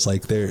say. It was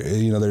like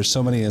there's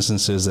so many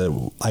instances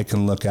that I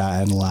can look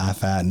at and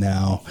laugh at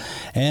now,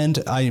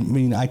 and I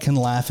mean, I can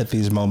laugh at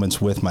these moments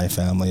with my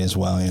family as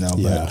well, you know.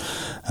 Yeah.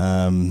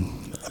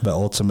 But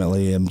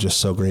ultimately, I'm just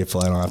so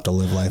grateful I don't have to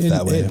live life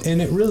that way.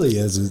 And it really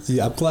is.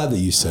 I'm glad that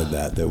you said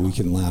that we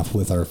can laugh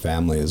with our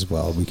family as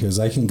well, because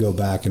I can go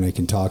back and I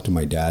can talk to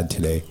my dad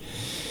today,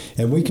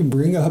 and we can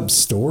bring up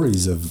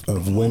stories of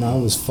when I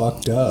was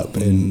fucked up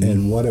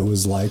and what it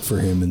was like for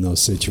him in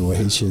those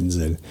situations.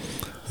 And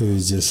it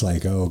was just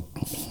like, oh,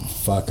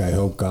 fuck, I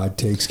hope God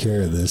takes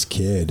care of this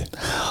kid,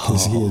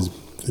 because he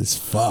is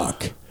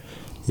fuck,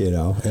 you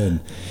know,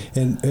 and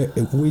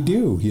we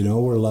do, you know,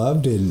 we're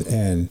loved,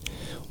 and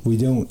we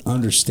don't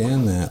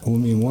understand that. I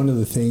mean, one of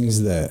the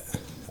things that,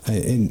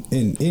 and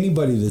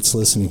anybody that's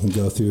listening can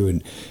go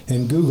through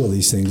and Google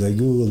these things. I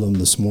Googled them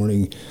this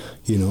morning,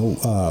 you know,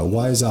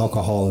 why is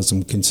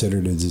alcoholism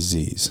considered a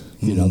disease?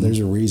 You know, there's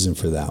a reason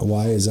for that.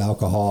 Why is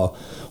alcohol,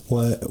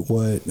 what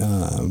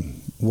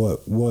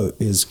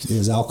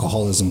is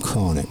alcoholism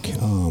chronic?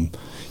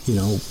 You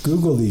know,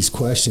 Google these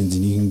questions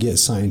and you can get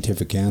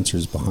scientific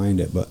answers behind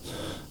it. But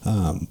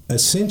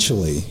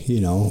essentially, you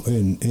know,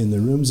 in the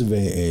rooms of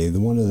AA,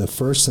 one of the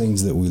first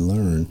things that we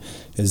learn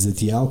is that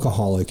the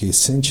alcoholic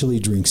essentially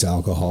drinks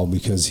alcohol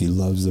because he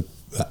loves the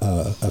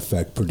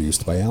effect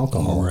produced by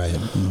alcohol. Right.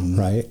 Mm-hmm.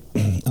 Right.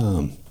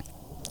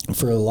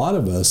 For a lot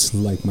of us,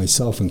 like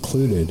myself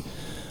included,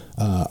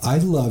 I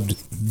loved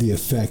the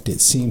effect it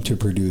seemed to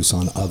produce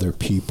on other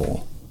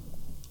people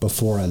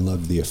before I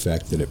loved the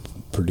effect that it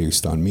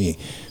produced on me,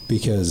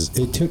 because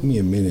it took me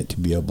a minute to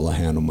be able to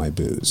handle my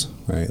booze,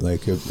 right?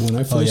 Like when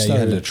I first you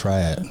had to try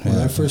it. When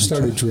I first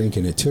started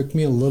drinking, it took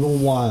me a little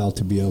while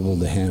to be able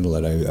to handle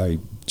it. I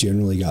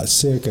generally got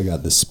sick. I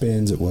got the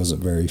spins. It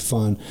wasn't very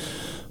fun.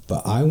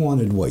 But I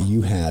wanted what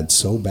you had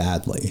so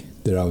badly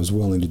that I was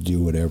willing to do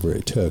whatever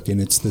it took.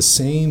 And it's the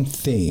same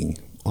thing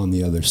on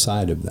the other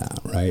side of that,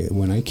 right?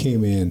 When I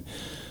came in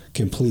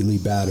completely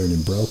battered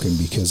and broken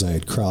because I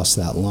had crossed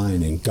that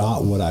line and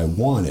got what I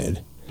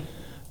wanted,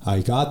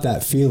 I got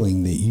that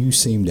feeling that you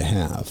seem to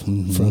have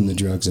from the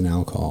drugs and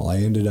alcohol. I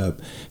ended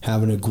up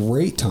having a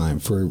great time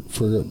for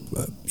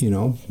you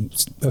know,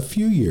 a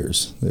few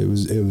years. It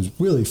was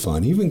really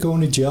fun. Even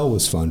going to jail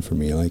was fun for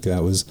me. Like,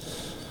 that was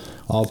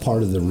all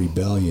part of the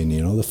rebellion.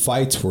 You know, the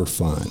fights were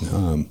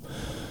fun.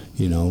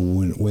 You know,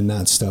 when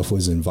that stuff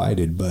was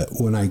invited. But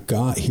when I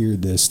got here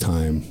this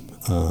time,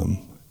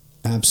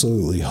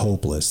 absolutely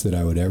hopeless that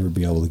I would ever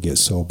be able to get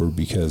sober,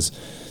 because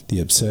the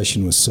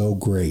obsession was so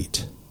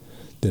great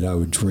that I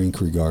would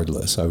drink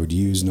regardless. I would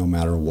use no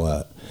matter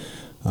what.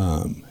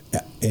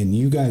 And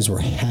you guys were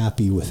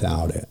happy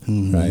without it,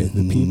 right?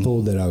 The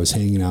people that I was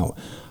hanging out,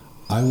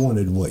 I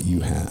wanted what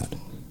you had.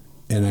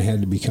 And I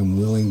had to become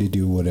willing to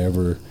do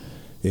whatever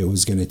it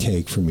was going to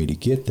take for me to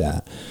get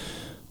that.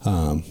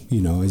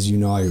 You know, as you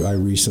know, I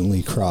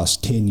recently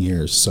crossed 10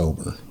 years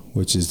sober,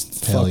 which is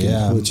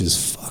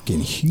fucking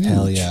huge.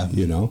 Hell yeah.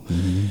 You know?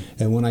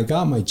 And when I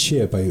got my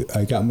chip,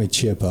 I got my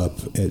chip up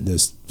at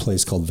this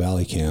place called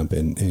Valley Camp,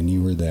 and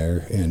you were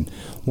there. And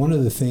one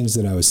of the things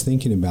that I was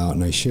thinking about,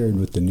 and I shared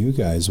with the new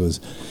guys, was,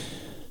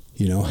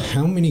 you know,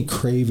 how many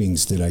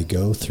cravings did I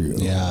go through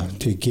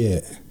to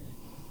get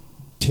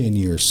 10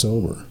 years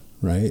sober,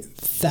 right?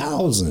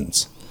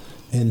 Thousands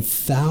and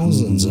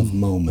thousands of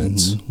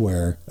moments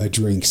where a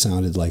drink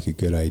sounded like a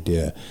good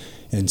idea.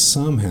 And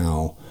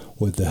somehow,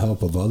 with the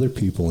help of other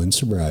people in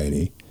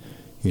sobriety,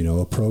 you know,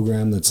 a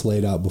program that's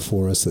laid out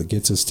before us that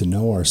gets us to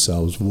know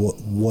ourselves,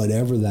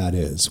 whatever that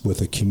is,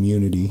 with a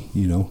community,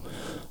 you know,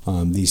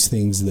 these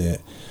things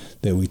that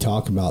we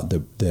talk about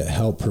that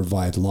help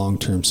provide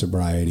long-term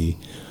sobriety,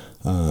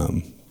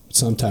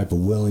 some type of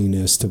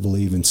willingness to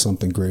believe in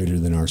something greater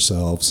than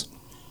ourselves.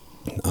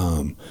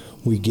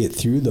 We get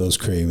through those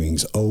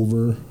cravings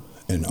over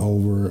and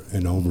over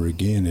and over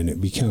again, and it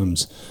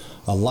becomes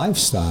a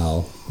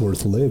lifestyle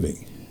worth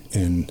living.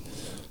 And,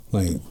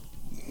 like,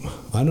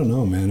 I don't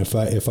know, man, if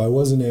I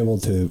wasn't able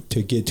to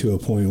get to a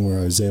point where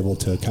I was able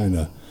to kind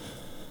of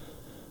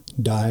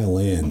dial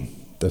in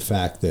the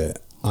fact that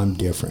I'm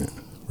different,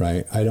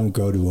 right? I don't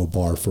go to a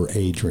bar for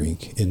a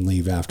drink and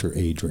leave after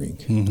a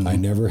drink. I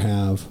never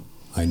have.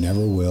 I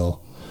never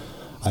will.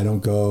 I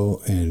don't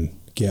go and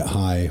get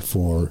high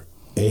for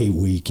a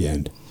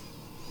weekend.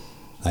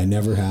 I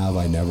never have.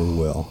 I never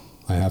will.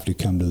 I have to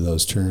come to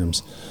those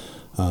terms.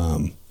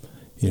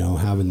 You know,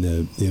 having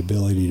the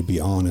ability to be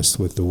honest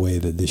with the way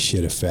that this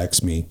shit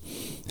affects me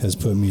has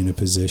put me in a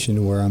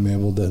position where I'm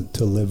able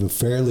to live a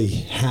fairly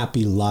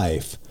happy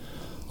life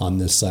on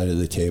this side of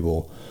the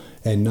table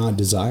and not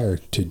desire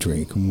to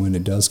drink. And when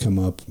it does come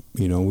up,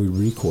 you know, we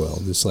recoil,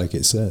 just like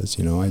it says.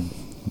 You know,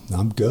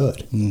 I'm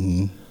good.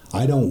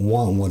 I don't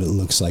want what it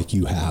looks like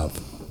you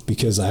have,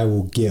 because I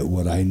will get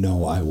what I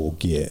know I will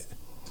get,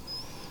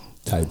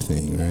 type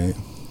thing, right?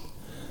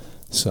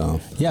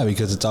 So yeah,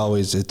 because it's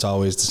always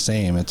the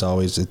same. It's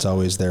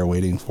always there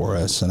waiting for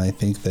us. And I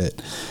think that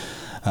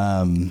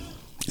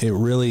it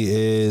really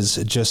is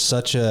just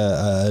such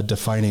a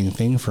defining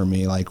thing for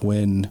me. Like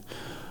when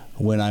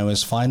I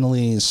was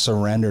finally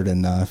surrendered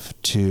enough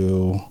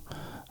to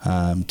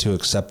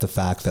accept the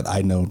fact that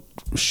I know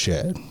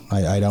shit.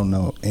 I don't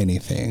know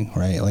anything,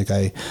 right? Like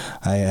I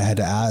had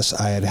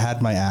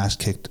had my ass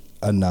kicked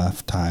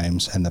enough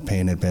times, and the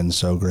pain had been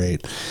so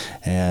great,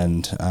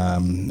 and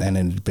it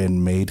had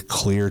been made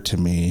clear to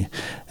me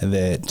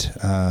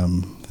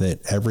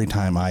that every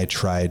time I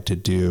tried to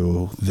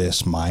do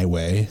this my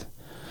way,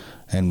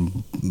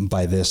 and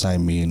by this I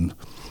mean,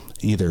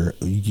 either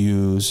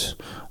use,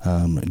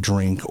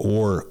 drink,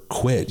 or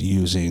quit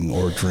using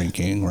or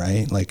drinking,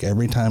 right? Like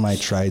every time I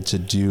tried to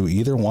do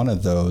either one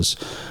of those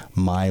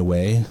my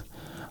way,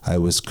 I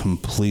was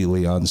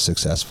completely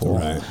unsuccessful,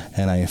 right.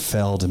 And I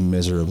failed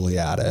miserably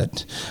at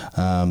it.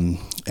 And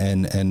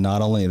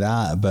not only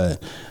that,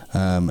 but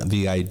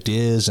the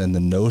ideas and the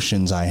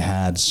notions I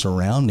had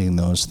surrounding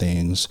those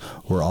things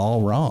were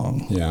all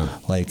wrong. Yeah.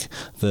 Like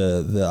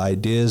the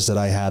ideas that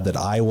I had that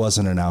I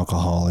wasn't an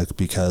alcoholic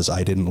because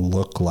I didn't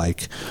look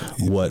like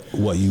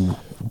what you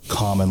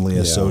commonly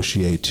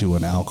associate to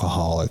an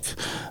alcoholic,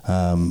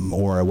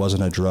 or I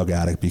wasn't a drug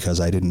addict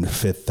because I didn't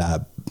fit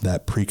that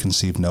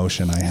preconceived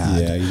notion I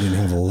had. Yeah, you didn't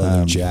have a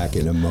leather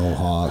jacket, a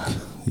mohawk.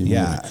 You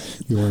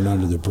weren't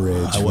under the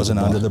bridge. I wasn't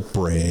under the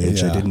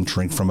bridge. Yeah. I didn't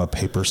drink from a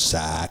paper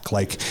sack.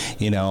 Like I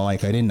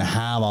didn't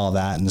have all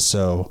that. And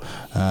so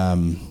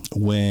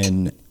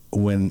when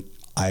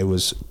I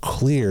was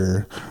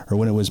clear, or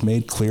when it was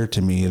made clear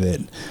to me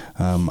that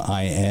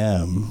I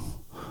am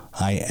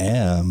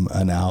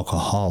an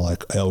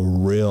alcoholic, a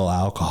real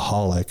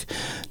alcoholic,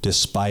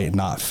 despite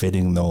not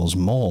fitting those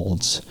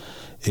molds,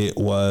 it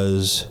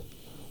was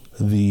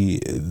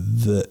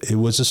it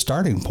was a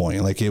starting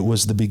point. Like it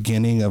was the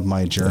beginning of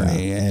my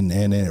journey. And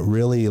it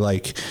really,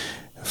 like,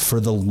 for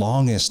the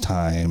longest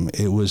time,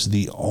 it was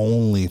the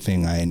only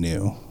thing I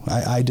knew.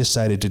 I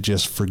decided to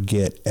just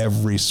forget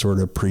every sort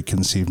of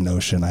preconceived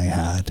notion I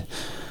had.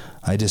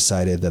 I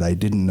decided that I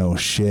didn't know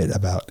shit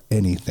about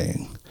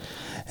anything,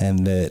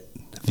 and that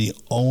the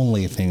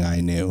only thing I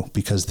knew,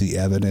 because the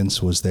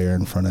evidence was there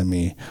in front of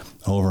me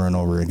over and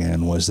over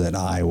again, was that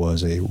I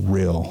was a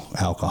real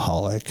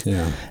alcoholic.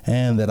 Yeah.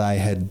 And that I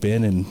had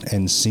been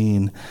and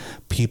seen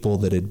people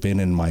that had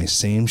been in my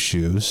same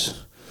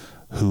shoes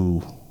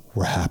who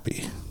were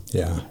happy.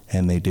 Yeah.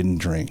 And they didn't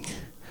drink.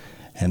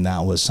 And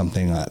that was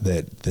something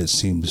that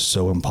seemed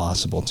so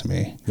impossible to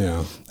me.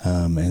 Yeah.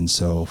 And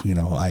so,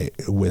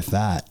 with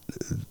that,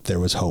 there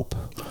was hope.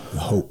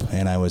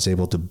 And I was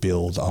able to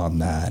build on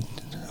that.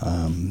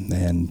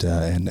 And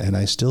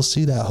I still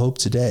see that hope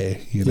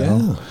today,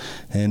 Yeah.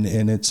 and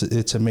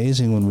it's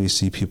amazing when we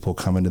see people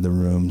come into the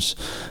rooms,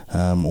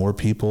 or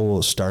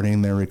people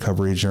starting their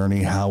recovery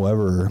journey,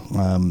 however,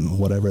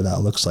 whatever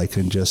that looks like,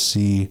 and just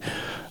see,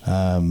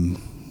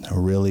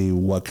 really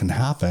what can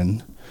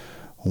happen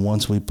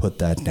once we put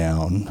that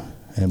down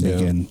and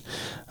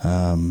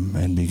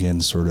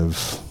begin sort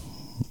of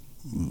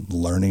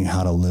learning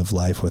how to live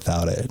life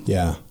without it.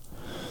 Yeah.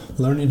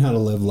 Learning how to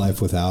live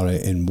life without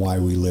it, and why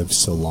we lived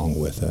so long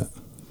with it.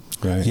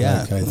 Right.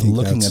 Yeah. Like, I think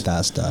looking at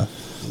that stuff.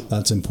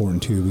 That's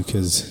important too,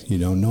 because,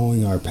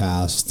 knowing our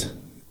past,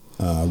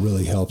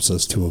 really helps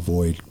us to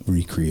avoid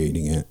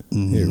recreating it.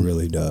 Mm-hmm. It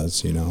really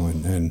does,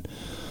 and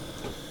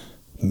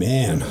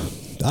man,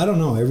 I don't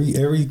know.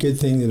 Every good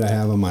thing that I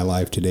have in my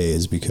life today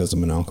is because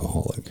I'm an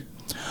alcoholic.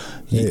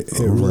 It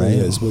really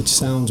is, which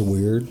sounds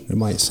weird. It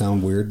might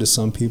sound weird to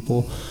some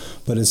people,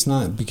 but it's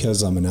not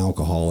because I'm an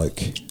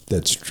alcoholic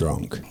that's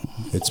drunk.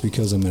 It's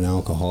because I'm an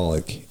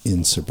alcoholic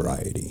in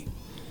sobriety,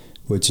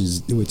 which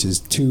is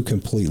two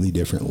completely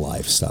different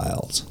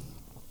lifestyles,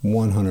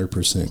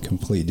 100%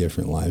 complete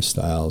different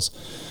lifestyles,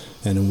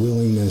 and a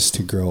willingness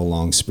to grow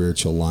along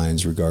spiritual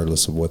lines,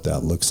 regardless of what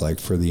that looks like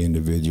for the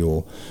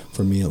individual.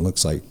 For me, it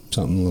looks like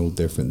something a little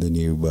different than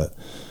you, but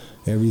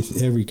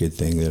every good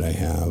thing that I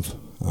have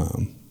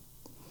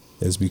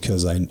is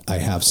because I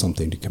have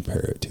something to compare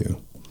it to.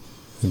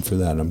 And for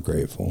that, I'm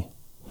grateful.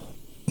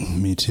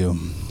 Me too.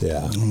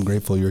 Yeah. I'm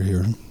grateful you're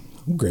here.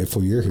 I'm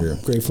grateful you're here.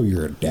 I'm grateful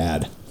you're a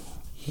dad.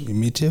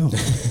 Me too.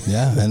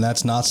 Yeah. And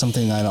that's not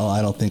something I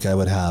don't think I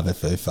would have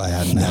if I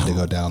hadn't had to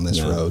go down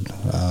this road.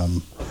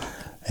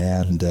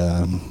 And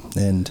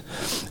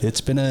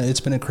it's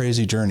been a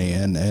crazy journey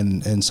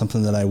and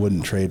something that I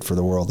wouldn't trade for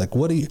the world. Like,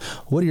 what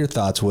are your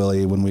thoughts,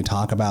 Willie, when we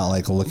talk about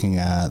like looking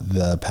at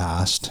the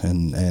past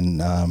and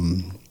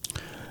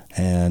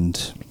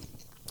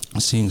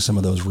seeing some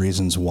of those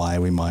reasons why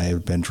we might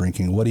have been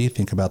drinking? What do you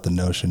think about the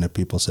notion that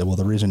people say, well,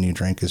 the reason you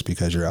drink is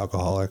because you're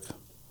alcoholic?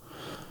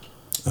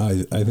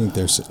 I think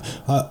the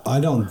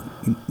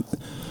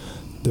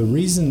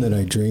reason that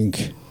I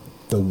drink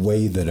the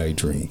way that I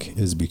drink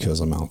is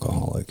because I'm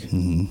alcoholic.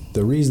 Mm-hmm.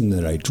 The reason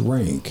that I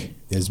drank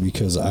is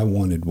because I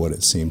wanted what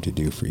it seemed to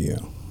do for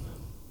you.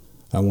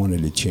 I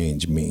wanted to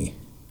change me.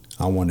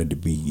 I wanted to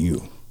be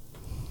you,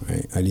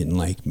 right? I didn't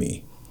like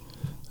me.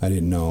 I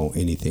didn't know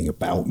anything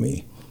about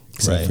me,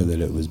 except for that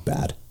it was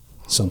bad,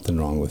 something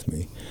wrong with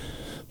me.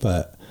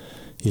 But,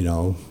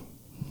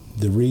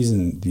 the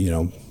reason,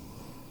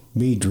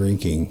 me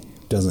drinking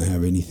doesn't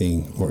have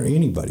anything, or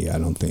anybody, I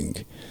don't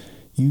think,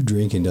 you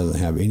drinking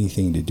doesn't have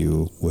anything to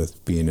do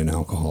with being an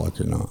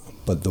alcoholic or not.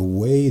 But the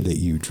way that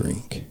you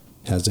drink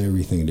has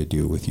everything to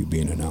do with you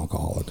being an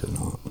alcoholic or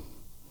not,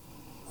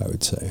 I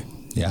would say.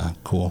 Yeah,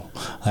 cool.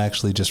 I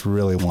actually just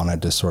really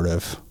wanted to sort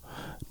of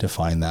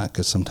define that,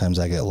 because sometimes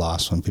I get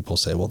lost when people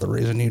say, well, the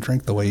reason you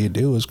drink the way you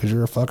do is because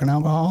you're a fucking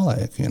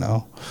alcoholic,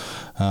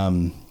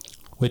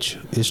 Which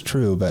is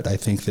true, but I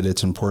think that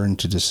it's important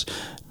to just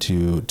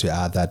to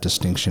add that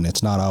distinction.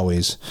 It's not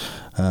always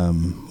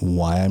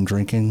why I'm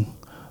drinking,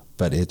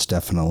 but it's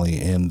definitely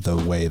in the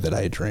way that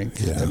I drink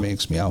that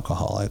makes me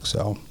alcoholic.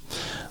 So,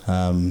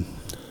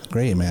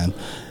 great, man.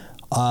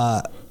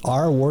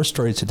 Our war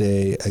story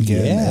today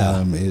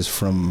again is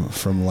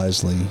from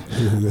Leslie.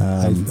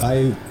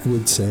 I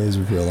would say is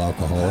a real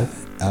alcoholic.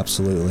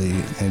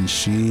 Absolutely. And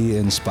she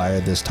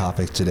inspired this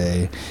topic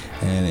today,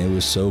 and it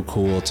was so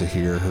cool to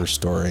hear her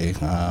story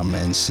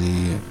and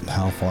see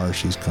how far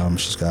she's come.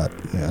 She's got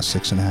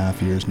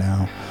 6.5 years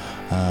now.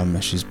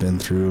 She's been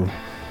through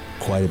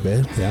quite a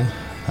bit. Yeah.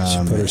 She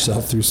put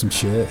herself through some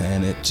shit.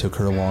 And it took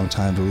her a long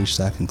time to reach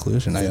that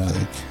conclusion, I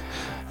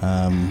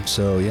think.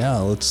 So yeah,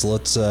 let's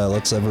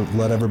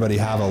let everybody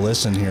have a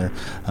listen here.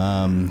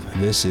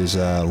 This is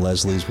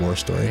Leslie's war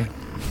story.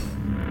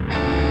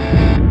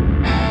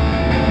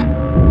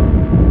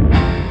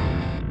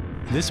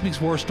 This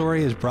week's war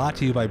story is brought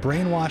to you by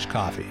Brainwash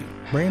Coffee.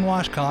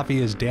 Brainwash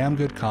Coffee is damn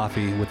good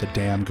coffee with a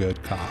damn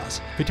good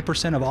cause.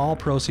 50% of all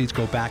proceeds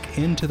go back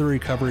into the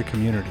recovery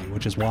community,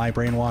 which is why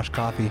Brainwash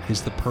Coffee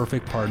is the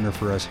perfect partner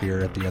for us here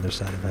at the other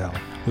side of hell.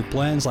 With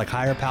blends like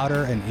Higher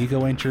Powder and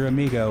Ego Ain't Your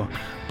Amigo,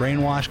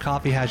 Brainwash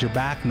Coffee has your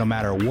back no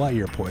matter what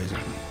your poison.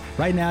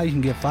 Right now, you can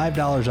get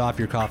 $5 off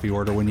your coffee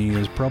order when you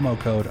use promo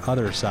code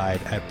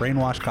OTHERSIDE at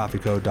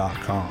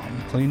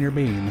brainwashcoffeeco.com. Clean your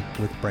bean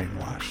with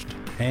Brainwashed.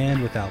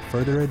 And without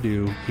further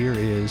ado, here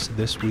is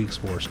this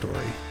week's war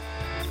story.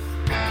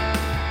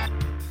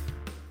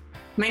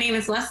 My name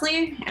is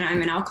Leslie, and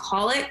I'm an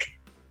alcoholic.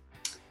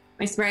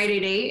 My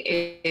sobriety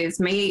date is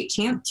May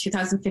 18th,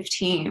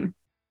 2015.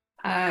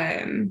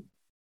 I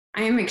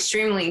am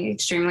extremely,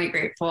 extremely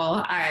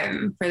grateful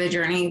for the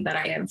journey that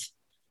I have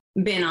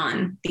been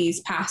on these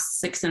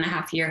past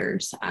 6.5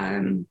 years.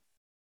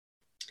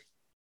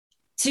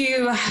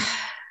 To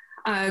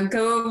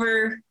go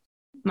over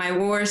my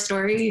war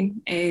story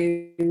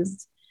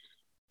is,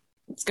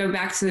 let's go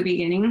back to the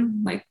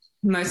beginning. Like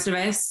most of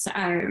us,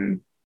 I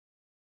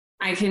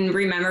can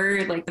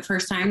remember like the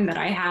first time that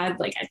I had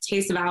like a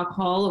taste of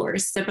alcohol or a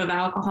sip of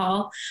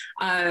alcohol.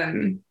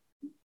 I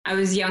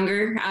was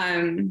younger,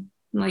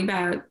 like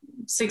about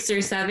 6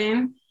 or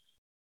 7.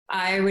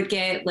 I would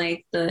get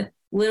like the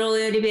little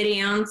itty bitty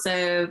ounce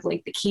of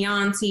like the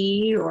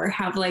Chianti, or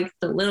have like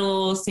the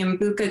little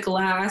Sambuca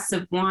glass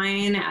of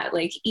wine at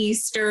like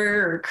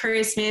Easter or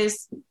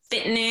Christmas,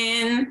 fitting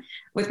in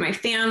with my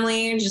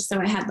family, just so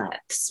I had that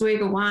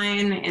swig of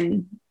wine,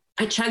 and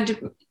I chugged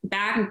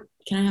back,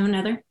 can I have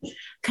another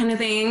kind of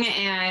thing,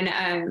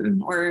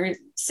 and or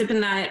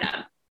sipping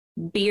that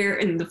beer,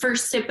 and the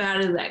first sip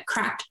out of that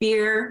cracked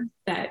beer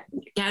that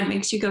Dad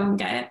makes you go and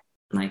get.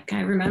 Like,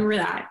 I remember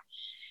that.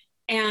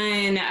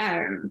 And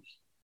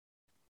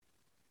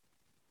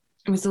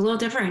it was a little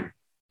different.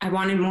 I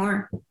wanted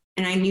more,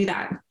 and I knew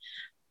that.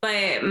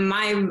 But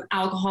my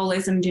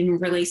alcoholism didn't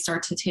really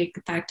start to take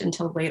effect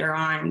until later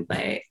on.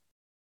 But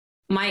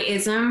my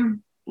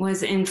ism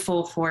was in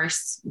full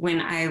force when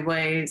I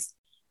was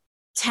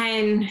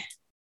 10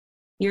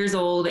 years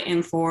old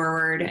and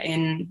forward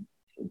in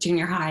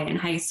junior high and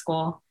high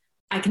school.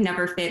 I could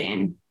never fit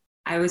in.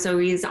 I was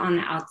always on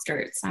the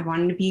outskirts. I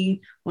wanted to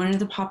be one of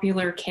the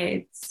popular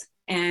kids.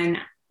 And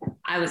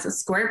I was a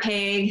square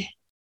peg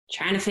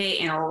trying to fit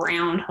in a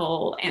round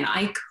hole, and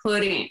I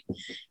couldn't.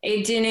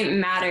 It didn't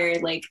matter.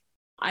 Like,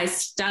 I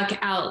stuck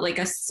out like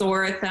a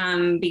sore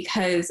thumb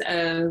because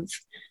of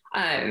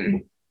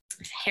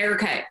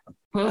haircut.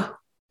 Oh,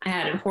 I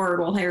had a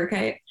horrible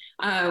haircut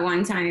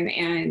one time,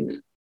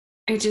 and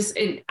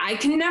I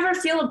can never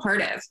feel a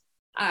part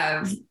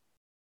of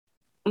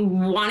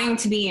wanting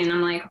to be. And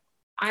I'm like,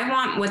 I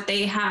want what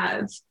they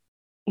have.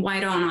 Why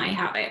don't I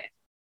have it?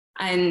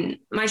 And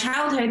my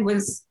childhood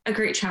was a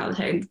great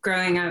childhood,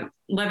 growing up,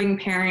 loving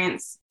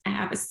parents. I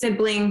have a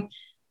sibling,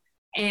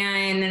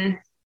 and,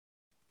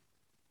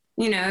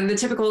 the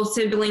typical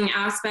sibling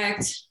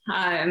aspect.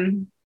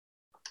 I'm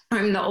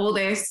the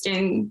oldest,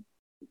 and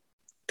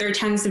there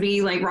tends to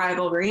be like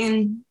rivalry,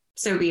 and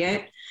so be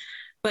it.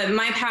 But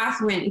my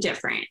path went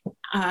different.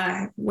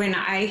 When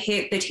I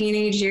hit the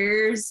teenage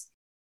years,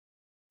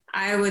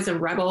 I was a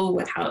rebel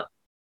without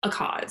a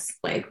cause.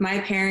 Like, my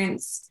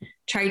parents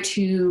tried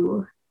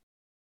to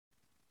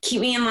keep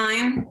me in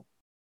line.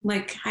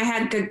 Like, I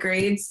had good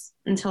grades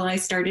until I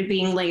started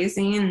being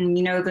lazy, and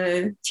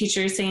the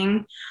teacher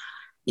saying,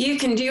 you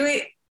can do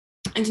it,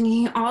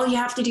 and all you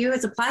have to do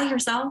is apply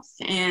yourself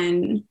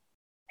and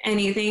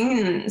anything.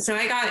 And so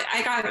I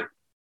got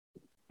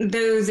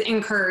those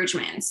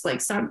encouragements,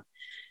 like, some,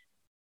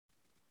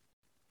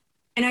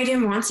 and I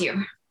didn't want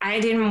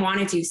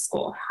to do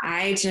school.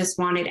 I just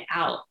wanted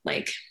out,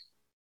 like,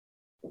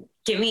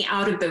 get me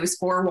out of those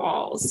 4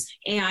 walls.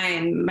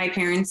 And my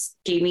parents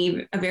gave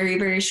me a very,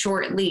 very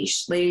short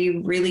leash. They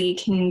really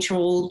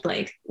controlled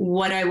like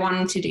what I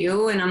wanted to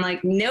do. And I'm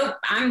like, nope,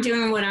 I'm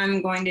doing what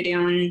I'm going to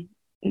do.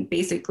 And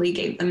basically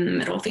gave them the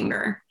middle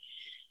finger.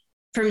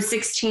 From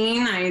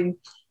 16, they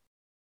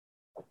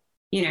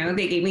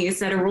gave me a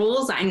set of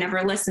rules. I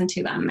never listened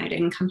to them. I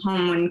didn't come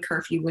home when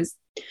curfew was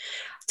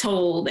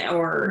told,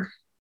 or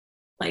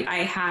like I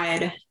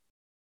had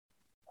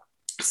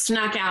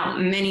snuck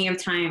out many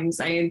of times.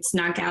 I had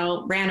snuck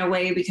out, ran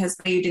away because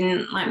they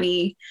didn't let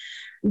me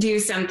do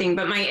something,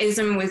 but my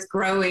ism was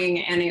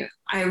growing and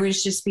I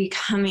was just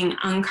becoming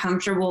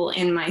uncomfortable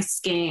in my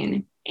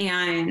skin.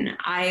 And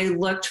I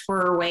looked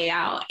for a way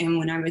out. And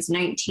when I was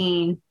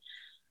 19,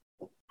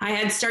 I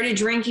had started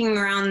drinking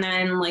around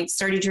then, like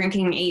started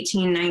drinking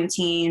 18,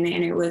 19,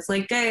 and it was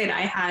like good.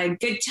 I had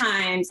good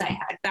times, I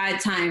had bad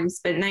times,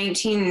 but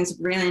 19 is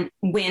really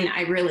when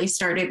I really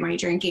started my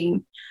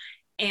drinking.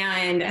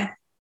 And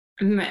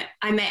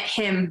I met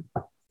him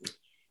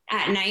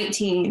at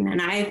 19,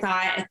 and I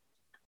thought,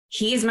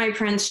 he's my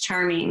Prince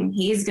Charming.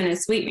 He's going to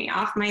sweep me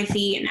off my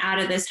feet and out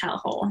of this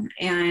hellhole.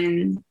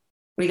 And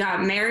we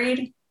got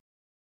married,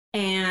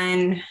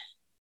 and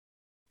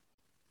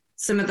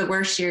some of the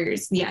worst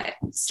years yet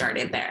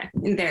started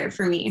there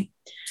for me.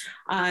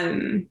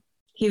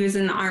 He was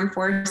in the armed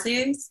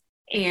forces,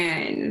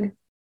 and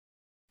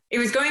it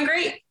was going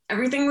great.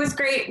 Everything was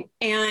great.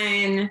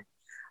 And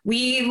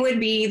we would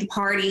be the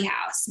party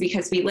house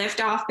because we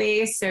lived off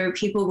base. So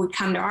people would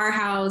come to our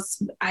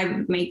house. I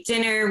would make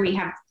dinner. We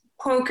have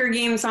poker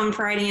games on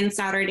Friday and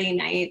Saturday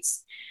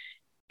nights.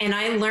 And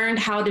I learned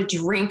how to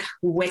drink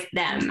with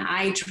them.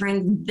 I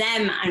drank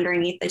them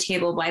underneath the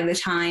table by the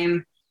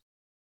time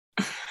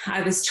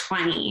I was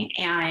 20,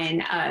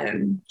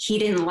 and he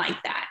didn't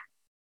like that.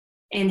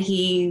 And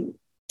he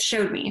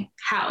showed me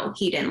how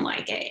he didn't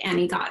like it. And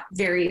he got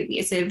very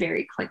abusive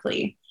very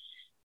quickly.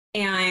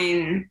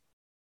 And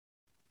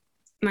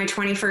my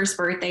 21st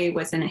birthday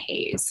was in a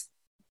haze.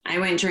 I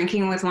went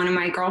drinking with one of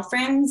my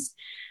girlfriends.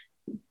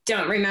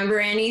 Don't remember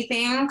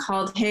anything,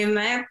 called him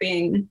up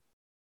and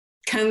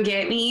come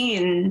get me.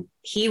 And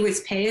he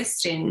was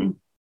pissed, and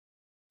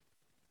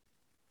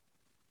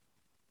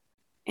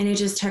it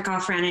just took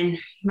off running.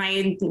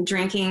 My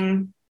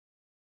drinking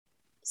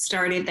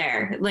started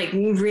there, like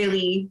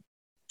really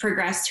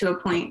progressed to a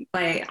point.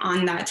 But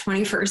on that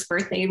 21st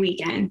birthday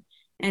weekend,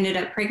 ended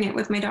up pregnant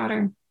with my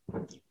daughter.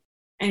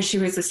 And she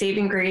was a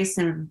saving grace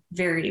and a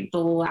very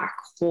black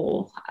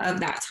hole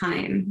of that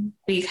time,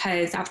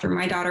 because after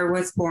my daughter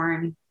was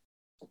born,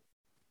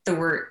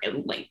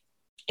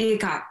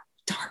 it got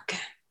dark.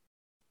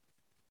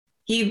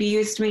 He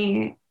abused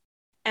me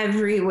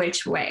every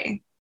which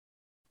way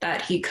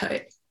that he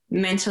could,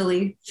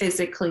 mentally,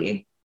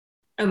 physically,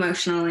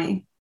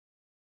 emotionally.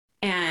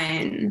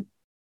 And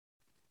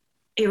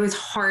it was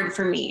hard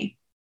for me,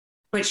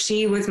 but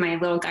she was my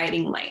little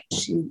guiding light.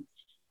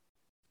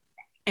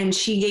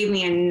 She gave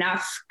me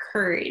enough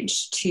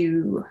courage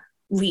to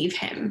leave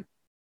him.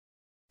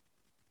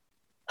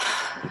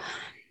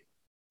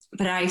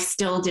 But I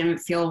still didn't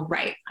feel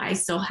right. I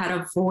still had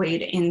a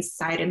void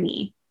inside of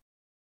me.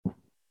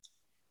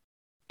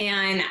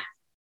 And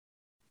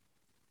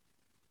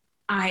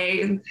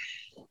I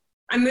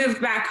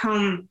moved back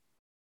home,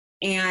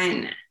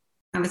 and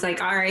I was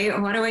like, all right,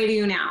 what do I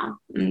do now?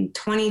 I'm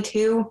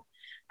 22.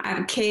 I have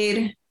a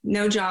kid,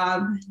 no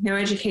job, no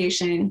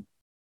education.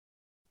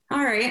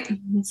 All right,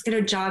 let's get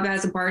a job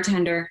as a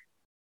bartender.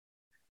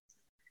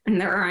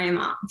 And there I am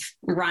off,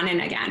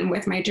 running again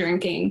with my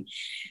drinking.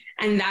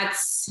 And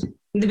that's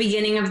the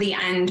beginning of the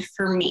end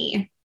for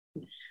me.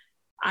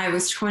 I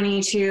was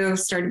 22,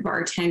 started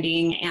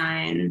bartending,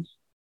 and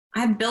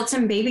I built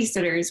some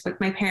babysitters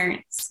with my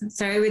parents.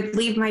 So I would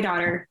leave my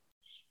daughter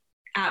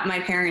at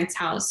my parents'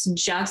 house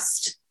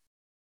just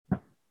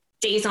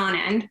days on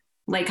end.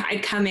 Like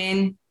I'd come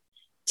in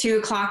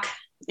 2:00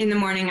 in the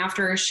morning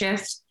after a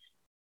shift,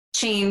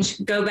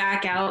 change, go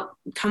back out,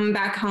 come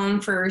back home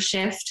for a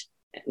shift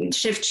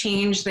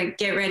change, like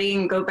get ready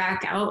and go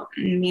back out.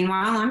 And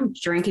meanwhile, I'm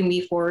drinking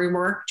before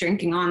work,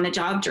 drinking on the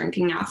job,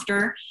 drinking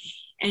after,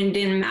 and it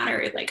didn't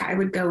matter. Like I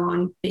would go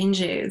on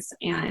binges.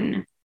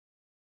 And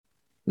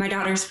my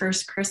daughter's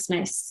first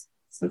Christmas,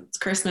 so it's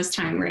Christmas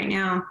time right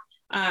now,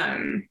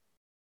 I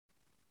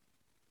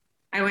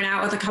went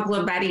out with a couple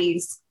of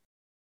buddies,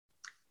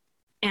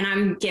 and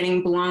I'm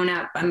getting blown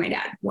up by my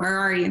dad. Where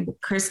are you?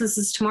 Christmas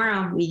is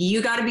tomorrow.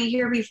 You got to be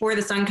here before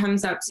the sun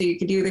comes up so you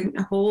could do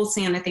the whole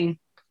Santa thing.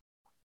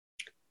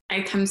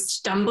 I come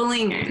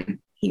stumbling in.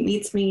 He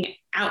meets me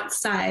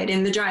outside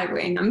in the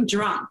driveway, and I'm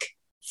drunk,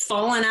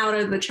 falling out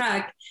of the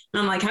truck.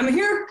 And I'm like, I'm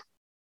here,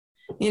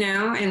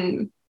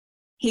 and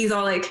he's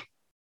all like,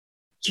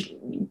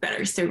 you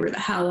better sober the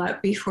hell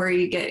up before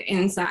you get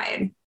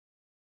inside.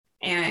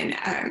 And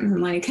I'm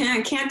like,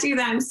 I can't do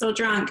that. I'm still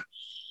drunk.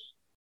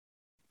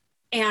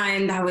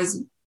 And that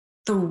was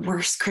the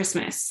worst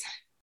Christmas.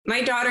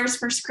 My daughter's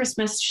first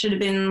Christmas should have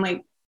been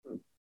like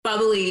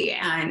bubbly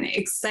and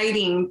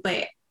exciting,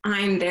 but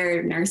I'm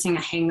there nursing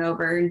a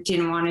hangover,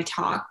 didn't want to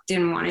talk,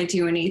 didn't want to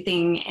do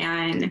anything.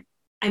 And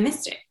I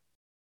missed it.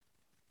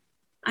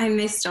 I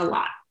missed a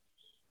lot.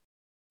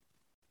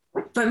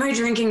 But my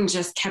drinking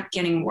just kept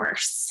getting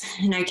worse,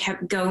 and I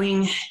kept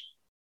going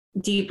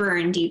deeper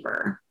and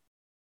deeper.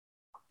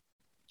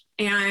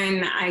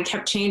 And I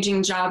kept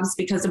changing jobs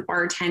because of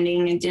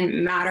bartending. It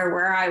didn't matter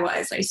where I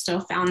was. I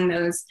still found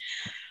those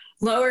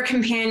lower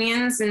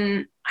companions,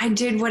 and I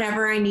did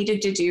whatever I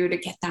needed to do to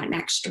get that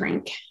next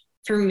drink.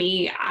 For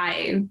me,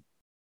 I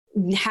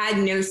had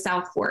no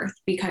self-worth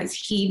because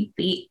he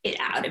beat it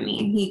out of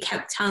me. He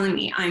kept telling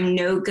me I'm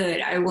no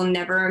good. I will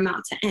never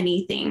amount to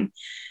anything.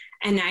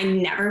 And I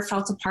never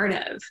felt a part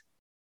of.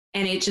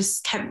 And it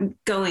just kept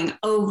going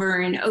over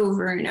and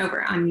over and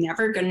over. I'm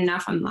never good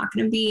enough. I'm not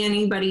going to be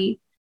anybody.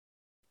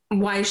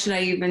 Why should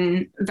I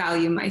even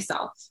value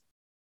myself?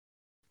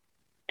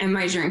 And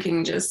my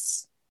drinking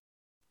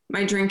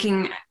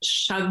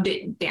shoved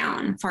it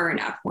down far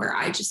enough where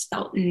I just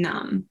felt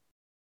numb.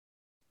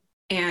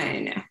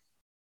 And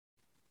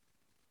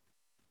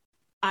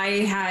I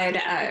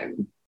had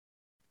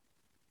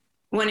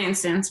one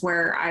instance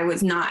where I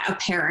was not a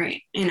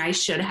parent and I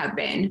should have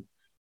been.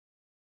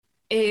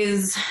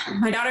 Is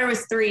my daughter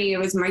was 3. It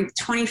was my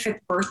 25th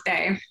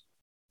birthday.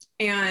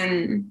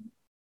 And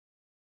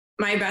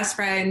my best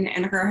friend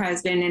and her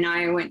husband and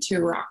I went to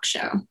a rock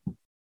show.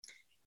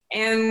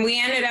 And we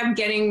ended up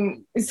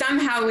getting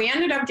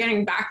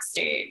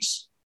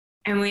backstage.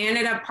 And we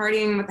ended up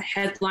partying with the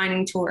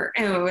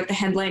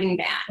headlining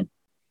band.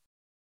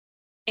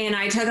 And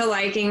I took a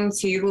liking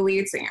to the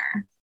lead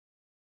singer.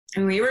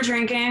 And we were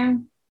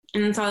drinking.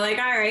 And it's all like,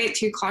 all right,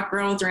 2 o'clock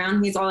rolls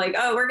around. He's all like,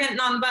 oh, we're getting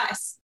on the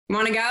bus. You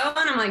want to go?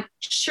 And I'm like,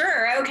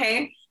 sure,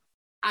 okay.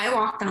 I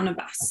walked on a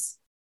bus.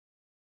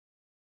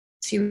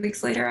 2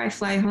 weeks later, I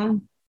fly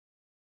home.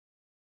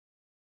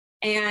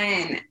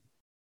 And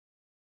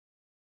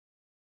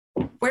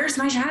where's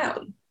my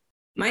child?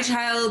 My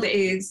child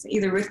is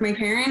either with my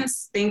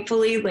parents.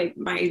 Thankfully, like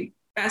my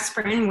best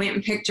friend went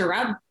and picked her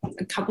up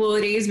a couple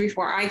of days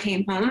before I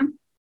came home.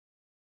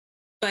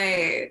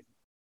 But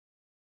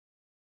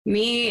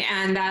me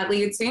and that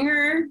lead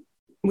singer,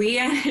 we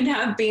ended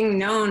up being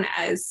known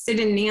as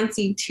Sid and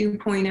Nancy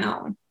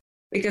 2.0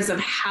 because of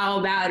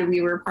how bad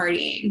we were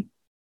partying.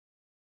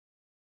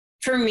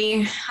 For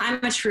me,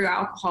 I'm a true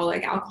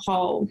alcoholic.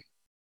 Alcohol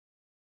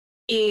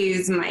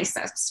is my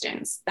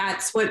substance.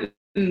 That's what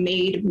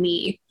made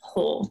me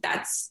whole.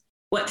 That's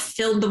what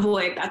filled the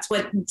void. That's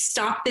what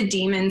stopped the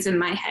demons in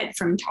my head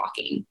from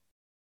talking.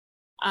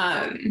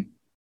 I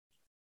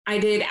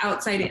did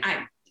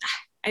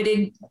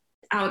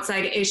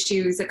outside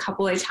issues a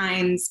couple of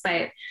times,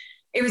 but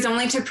it was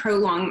only to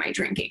prolong my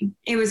drinking.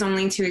 It was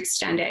only to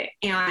extend it.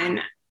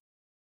 And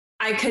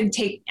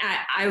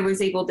I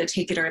was able to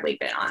take it or leave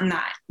it on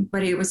that,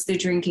 but it was the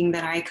drinking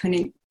that I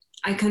couldn't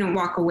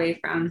walk away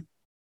from.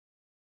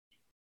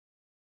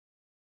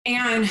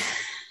 And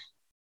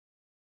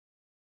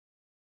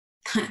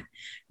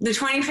my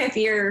 25th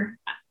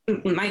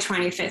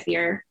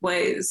year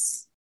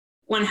was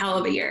one hell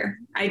of a year.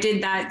 I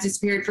did that,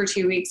 disappeared for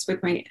 2 weeks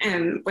without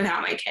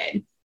my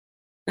kid.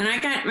 Then I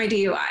got my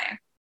DUI,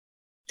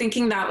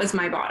 thinking that was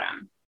my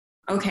bottom.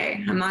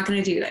 Okay, I'm not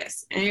going to do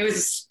this. And it was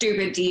a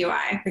stupid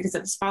DUI because I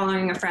was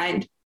following a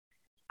friend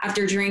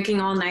after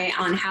drinking all night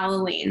on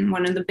Halloween,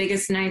 one of the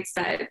biggest nights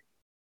that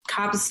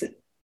cops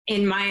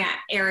in my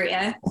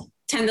area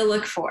tend to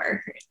look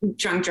for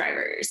drunk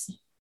drivers.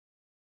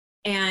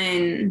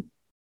 And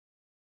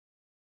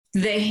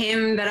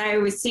him that I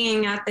was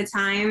seeing at the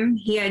time,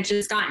 he had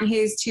just gotten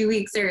his 2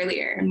 weeks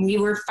earlier and we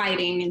were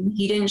fighting and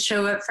he didn't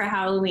show up for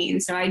Halloween.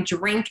 So I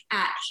drank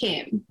at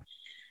him.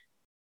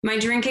 My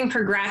drinking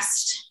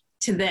progressed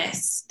to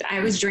this. I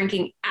was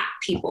drinking at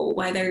people,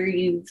 whether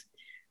you've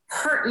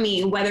hurt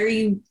me, whether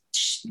you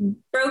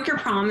broke your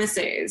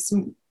promises.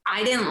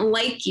 I didn't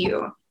like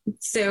you.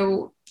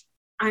 So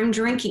I'm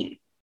drinking.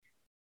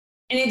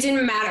 And it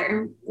didn't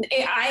matter.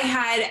 I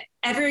had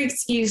every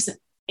excuse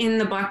in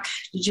the book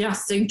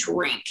just to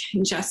drink,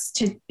 just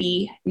to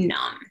be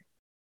numb.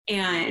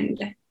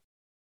 And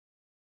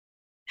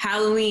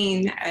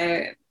Halloween,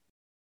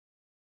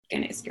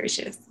 goodness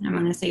gracious, I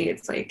want to say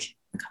it's like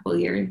a couple of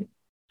years,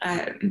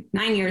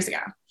 9 years ago,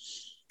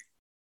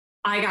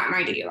 I got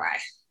my DUI.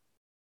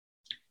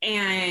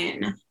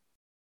 And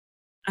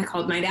I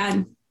called my dad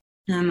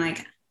and I'm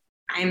like,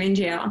 I'm in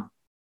jail.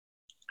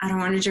 I don't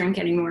want to drink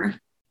anymore.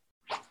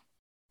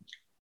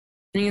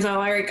 And he's all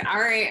like, all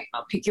right,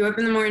 I'll pick you up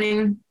in the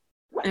morning.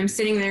 I'm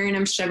sitting there and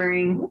I'm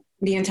shivering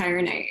the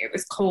entire night. It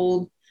was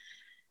cold.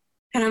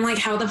 And I'm like,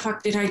 how the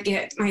fuck did I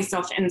get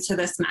myself into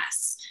this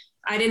mess?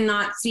 I did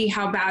not see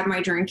how bad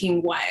my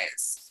drinking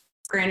was.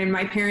 Granted,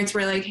 my parents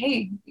were like,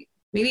 hey,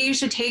 maybe you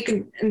should take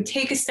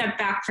a step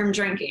back from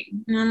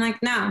drinking. And I'm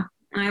like, no,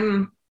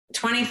 I'm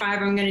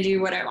 25. I'm going to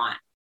do what I want.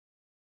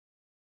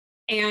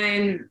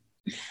 And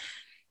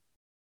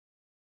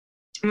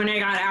when I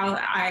got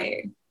out,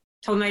 I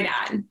told my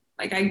dad,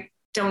 like, I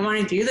don't want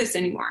to do this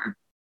anymore.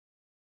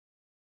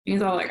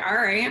 He's all like, all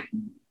right,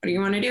 what do you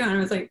want to do? And I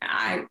was like,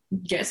 I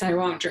guess I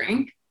won't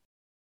drink.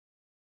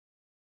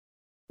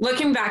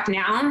 Looking back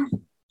now,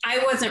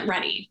 I wasn't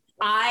ready.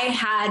 I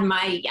had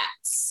my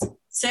yes.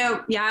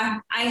 So yeah,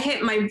 I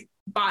hit my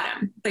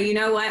bottom, but you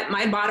know what?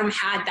 My bottom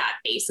had that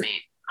basement.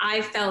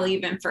 I fell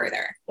even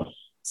further.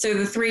 So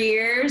the 3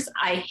 years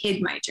I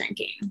hid my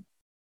drinking.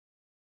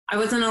 I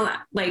wasn't allowed,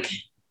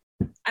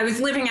 I was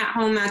living at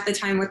home at the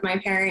time with my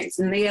parents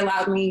and they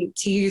allowed me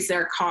to use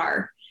their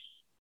car.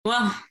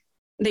 Well,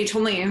 they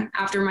told me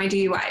after my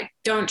DUI,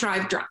 don't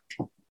drive drunk.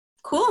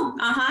 Cool.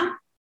 Uh-huh.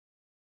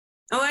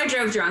 Oh, I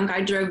drove drunk.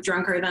 I drove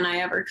drunker than I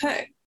ever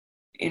could.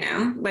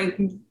 Like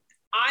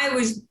I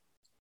was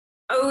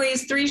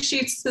always 3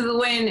 sheets to the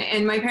wind,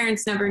 and my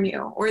parents never knew,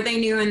 or they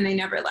knew and they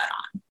never let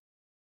on.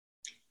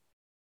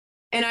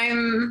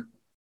 And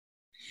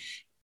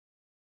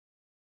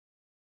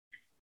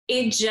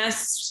it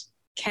just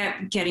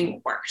kept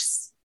getting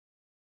worse.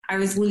 I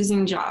was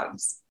losing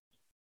jobs.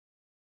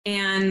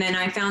 And then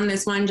I found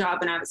this one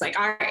job and I was like,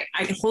 all right,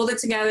 I can hold it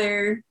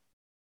together.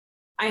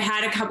 I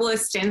had a couple of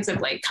stints of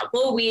like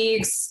couple of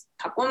weeks,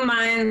 couple of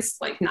months,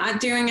 like not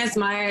doing as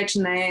much,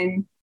 and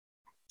then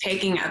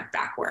taking up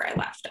back where I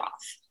left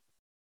off.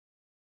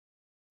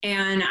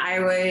 And I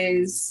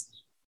was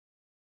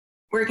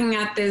working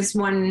at this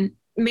one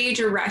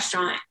major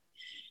restaurant,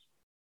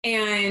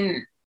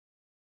 and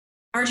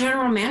our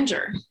general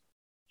manager,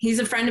 he's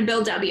a friend of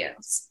Bill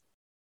W's.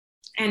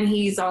 And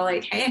he's all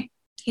like, hey,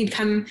 he'd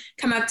come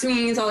up to me.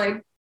 He's all like,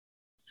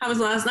 how was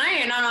last night?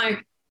 And I'm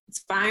like, it's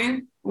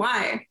fine.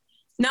 Why?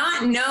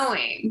 Not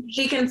knowing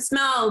he can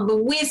smell the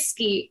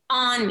whiskey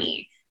on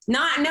me,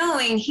 not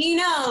knowing he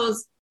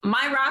knows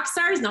my rock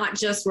star is not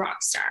just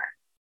rock star.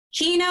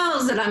 He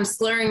knows that I'm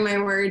slurring my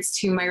words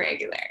to my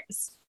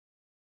regulars.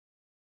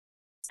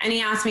 And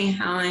he asked me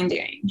how I'm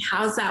doing.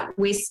 How's that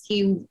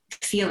whiskey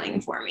feeling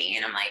for me?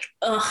 And I'm like,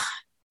 ugh.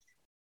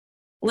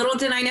 Little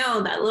did I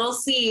know that little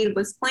seed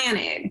was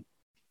planted,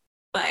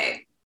 but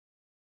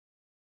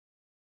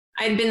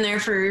I'd been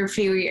there for a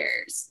few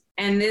years.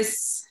 And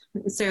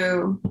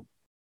so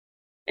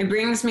it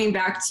brings me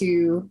back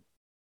to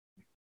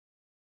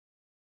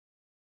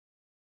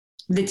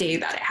the day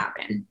that it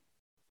happened.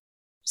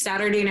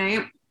 Saturday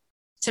night,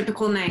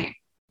 typical night.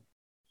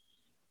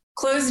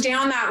 Closed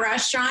down that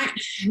restaurant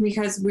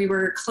because we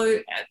were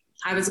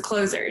I was a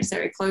closer. So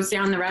we closed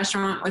down the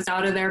restaurant, was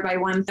out of there by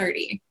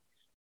 1:30.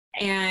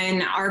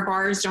 And our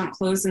bars don't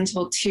close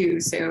until 2.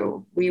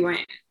 So we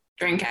went,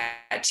 drank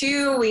at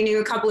 2. We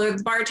knew a couple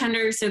of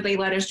bartenders, so they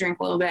let us drink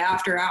a little bit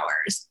after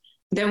hours.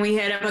 Then we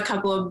hit up a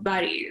couple of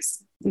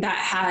buddies that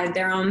had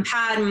their own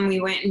pad, and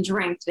we went and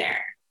drank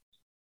there.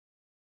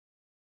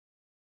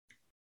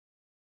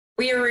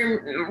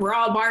 We're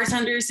all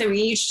bartenders, so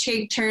we each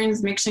take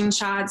turns mixing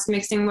shots,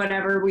 mixing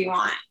whatever we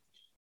want.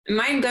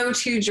 My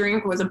go-to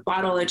drink was a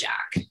bottle of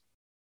Jack.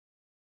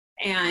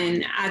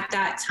 And at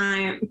that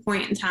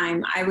point in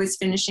time, I was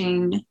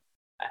finishing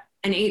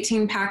an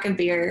 18-pack of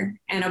beer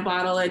and a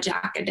bottle of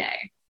Jack a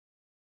day.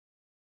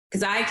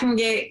 Because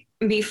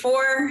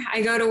before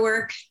I go to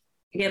work,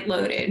 I get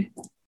loaded.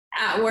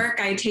 At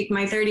work, I take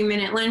my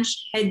 30-minute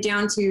lunch, head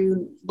down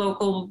to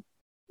local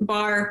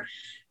bar,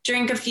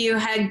 drink a few,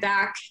 head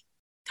back,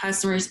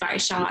 customers buy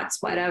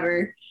shots,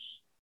 whatever,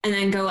 and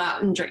then go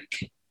out and drink.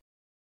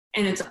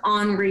 And it's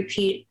on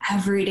repeat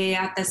every day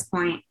at this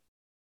point.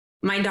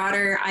 My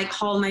daughter, I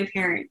call my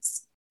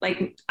parents.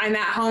 Like, I'm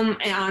at home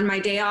on my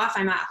day off.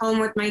 I'm at home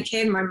with my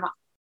kid.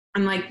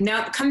 I'm like,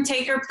 no, come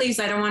take her, please.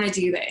 I don't want to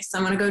do this.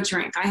 I want to go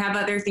drink. I have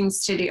other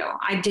things to do.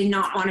 I did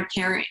not want to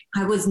parent.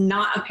 I was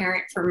not a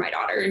parent for my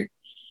daughter.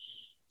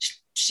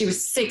 She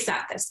was 6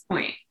 at this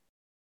point.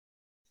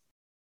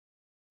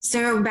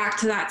 So back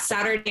to that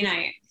Saturday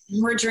night.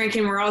 We're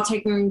drinking. We're all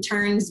taking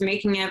turns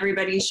making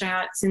everybody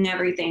shots and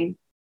everything.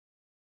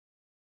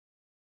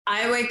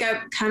 I wake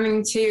up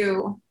coming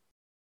to,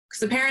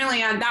 because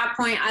apparently at that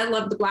point, I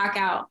love to black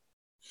out.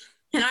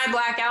 And I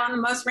black out in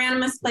the most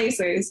randomest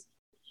places.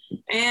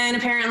 And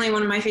apparently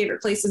one of my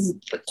favorite places is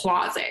the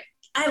closet.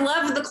 I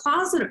love the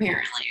closet,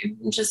 apparently.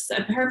 Just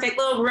a perfect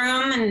little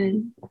room,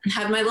 and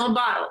had my little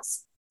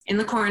bottles in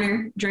the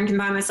corner, drinking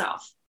by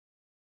myself.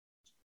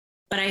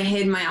 But I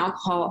hid my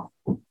alcohol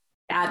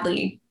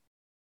badly.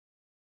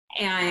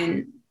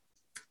 And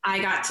I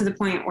got to the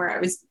point where I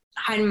was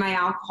hiding my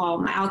alcohol.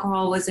 My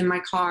alcohol was in my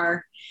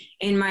car,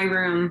 in my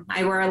room.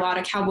 I wear a lot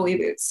of cowboy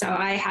boots, so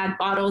I had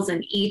bottles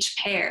in each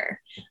pair.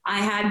 I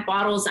had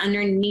bottles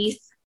underneath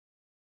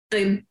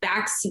the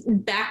back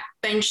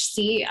bench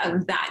seat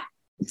of that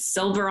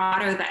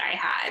Silverado that I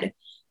had.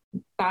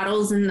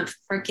 Bottles in the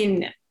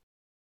freaking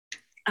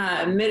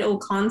middle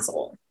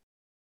console.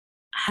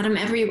 I had them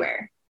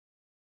everywhere,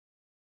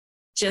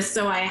 just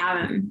so I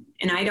have them.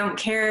 And I don't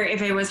care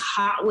if it was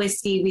hot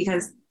whiskey,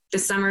 because the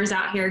summers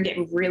out here get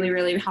really,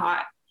 really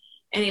hot.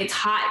 And it's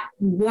hot,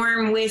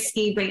 warm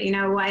whiskey, but you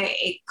know what?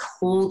 It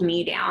cooled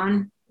me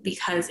down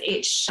because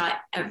it shut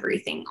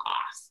everything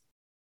off.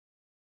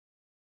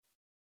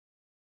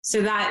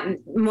 So that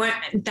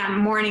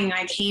morning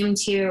I came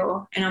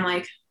to, and I'm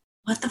like,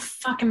 what the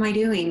fuck am I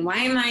doing? Why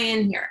am I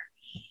in here?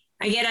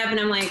 I get up and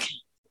I'm like,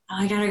 oh,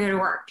 I gotta go to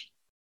work.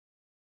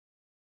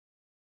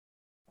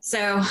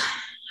 So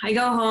I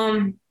go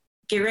home,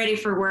 get ready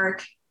for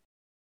work,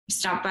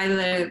 stop by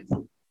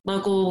the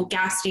local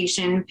gas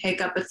station,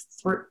 pick up a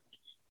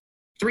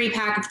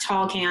 3-pack of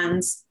tall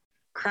cans,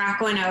 crack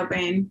one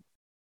open,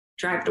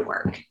 drive to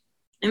work.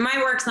 And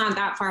my work's not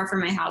that far from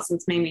my house.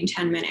 It's maybe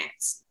 10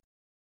 minutes.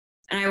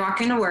 And I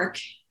walk into work,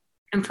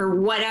 and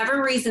for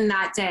whatever reason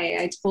that day,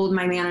 I told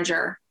my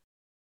manager,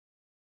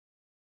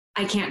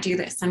 I can't do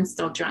this. I'm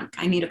still drunk.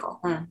 I need to go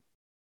home.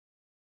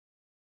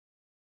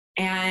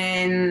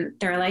 And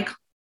they're like,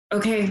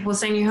 okay, we'll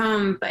send you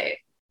home, but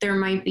there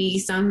might be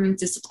some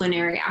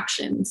disciplinary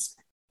actions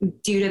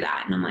due to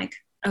that. And I'm like,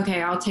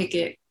 okay, I'll take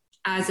it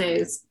as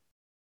is.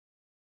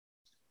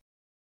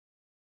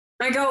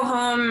 I go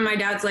home. My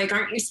dad's like,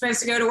 aren't you supposed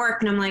to go to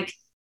work? And I'm like,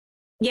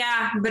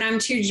 yeah, but I'm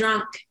too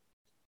drunk.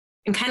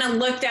 And kind of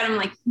looked at him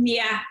like,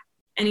 yeah.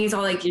 And he's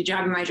all like, you're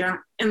driving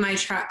my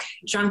truck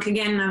drunk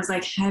again. And I was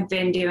like, I've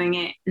been doing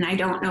it and I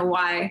don't know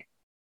why.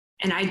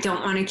 And I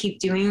don't want to keep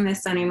doing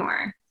this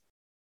anymore.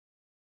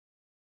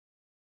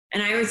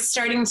 And I was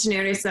starting to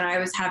notice that I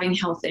was having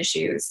health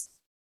issues.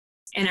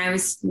 And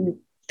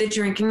the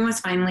drinking was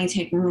finally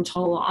taking a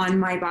toll on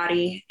my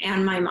body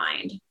and my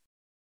mind.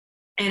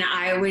 And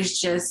I was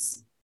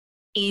just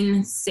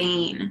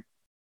insane.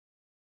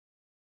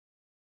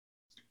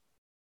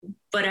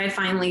 But I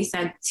finally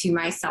said to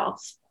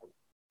myself,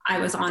 I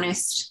was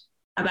honest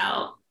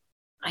about,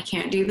 I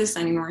can't do this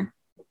anymore.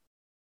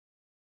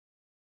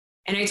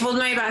 And I told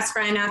my best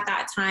friend at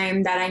that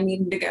time that I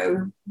needed to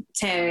go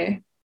to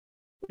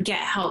get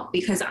help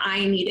because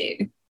I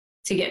needed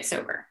to get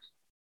sober.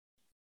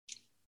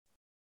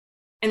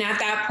 And at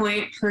that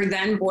point, her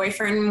then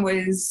boyfriend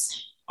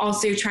was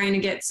also trying to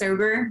get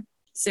sober.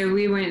 So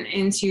we went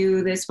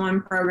into this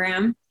one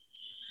program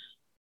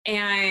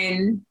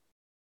and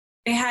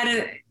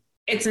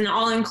it's an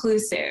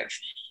all-inclusive,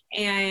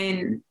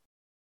 and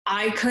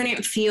I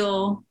couldn't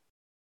feel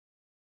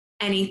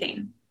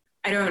anything.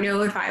 I don't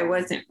know if I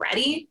wasn't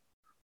ready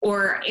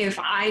or if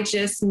I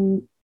just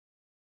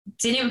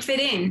didn't fit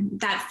in.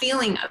 That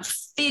feeling of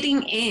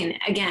fitting in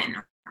again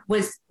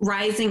was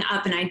rising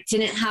up, and I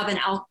didn't have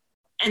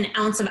an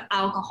ounce of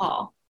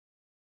alcohol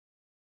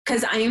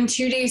because I am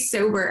 2 days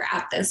sober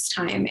at this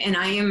time, and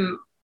I am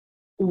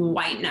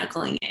white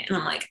knuckling it. And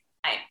I'm like,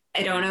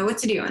 I don't know what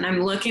to do. And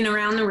I'm looking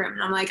around the room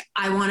and I'm like,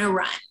 I want to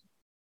run.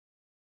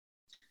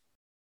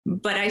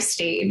 But I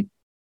stayed.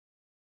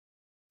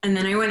 And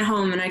then I went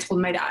home and I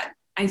told my dad,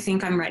 I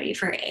think I'm ready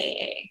for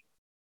AA.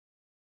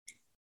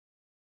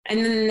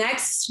 And the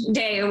next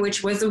day,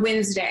 which was a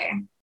Wednesday,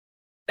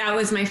 that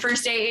was my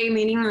first AA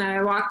meeting that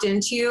I walked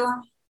into.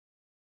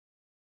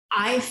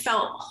 I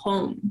felt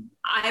home.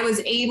 I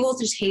was able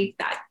to take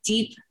that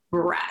deep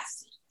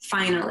breath.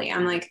 Finally,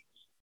 I'm like,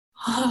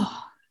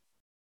 oh.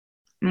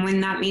 And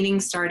when that meeting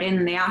started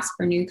and they asked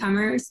for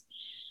newcomers,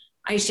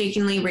 I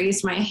shakenly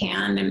raised my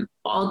hand and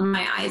bawled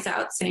my eyes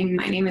out saying,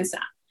 my name is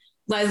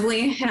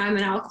Leslie and I'm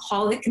an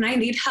alcoholic and I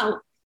need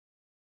help.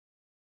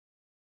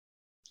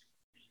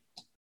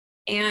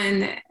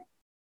 And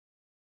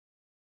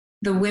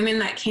the women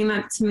that came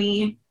up to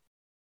me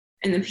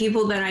and the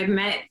people that I've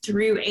met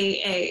through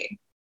AA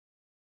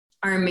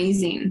are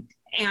amazing.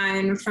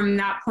 And from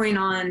that point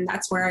on,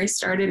 that's where I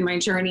started my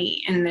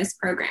journey in this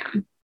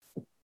program.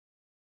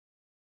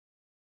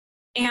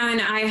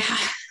 And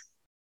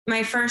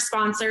my first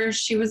sponsor,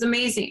 she was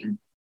amazing.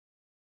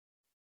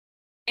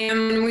 And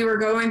when we were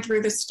going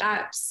through the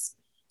steps,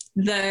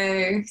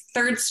 the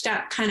third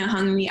step kind of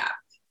hung me up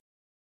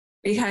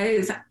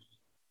because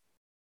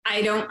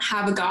I don't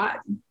have a God.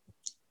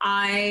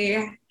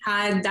 I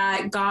had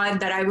that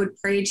God that I would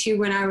pray to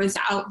when I was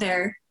out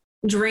there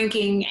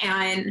drinking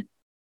and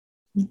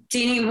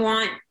didn't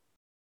want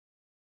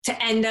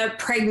to end up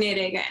pregnant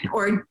again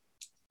or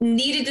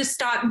needed to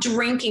stop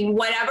drinking.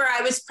 Whatever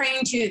I was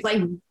praying to is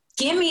like,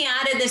 get me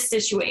out of this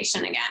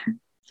situation again.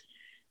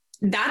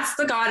 That's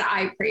the God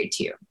I prayed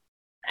to.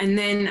 And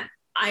then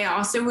I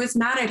also was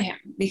mad at him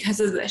because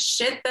of the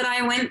shit that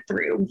I went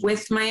through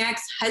with my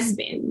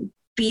ex-husband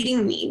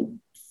beating me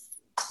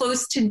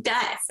close to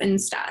death and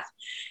stuff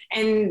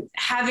and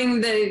having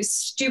the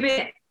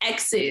stupid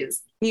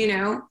exes, you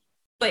know,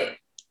 but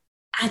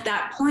at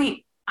that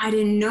point, I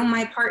didn't know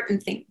my part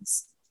in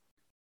things.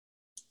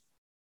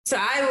 So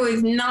I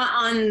was not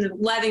on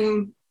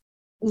the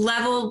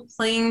level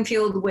playing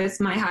field with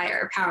my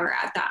higher power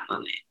at that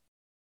moment.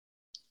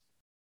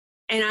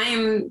 And I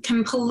am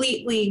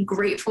completely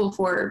grateful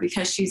for her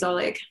because she's all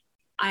like,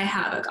 I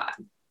have a God.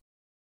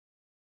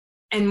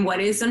 And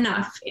what is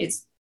enough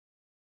is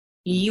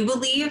you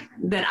believe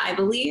that I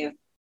believe,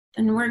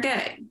 then we're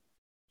good.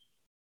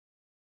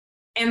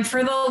 And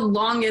for the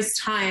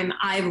longest time,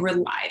 I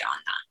relied on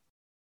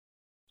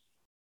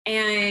that.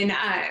 And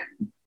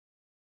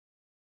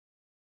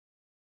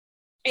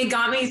it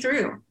got me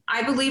through.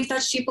 I believed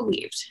that she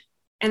believed.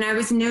 And I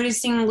was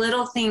noticing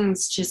little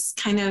things just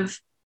kind of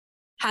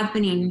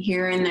happening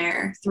here and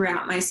there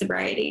throughout my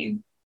sobriety.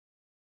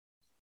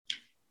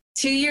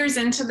 2 years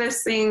into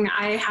this thing,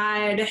 I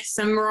had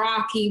some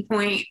rocky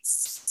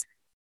points.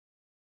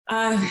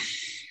 The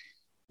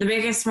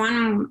biggest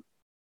one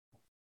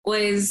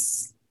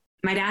was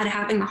my dad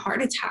having a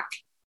heart attack.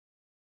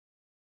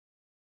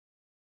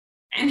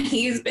 And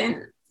he's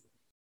been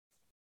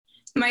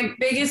my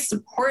biggest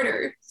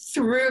supporter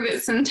through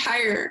this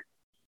entire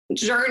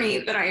journey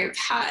that I have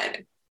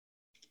had.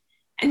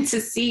 And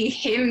to see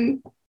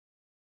him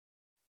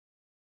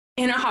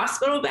in a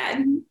hospital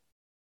bed,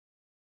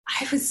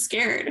 I was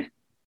scared.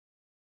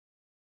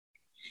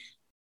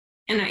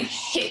 and I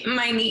hit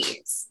my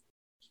knees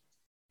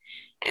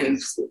and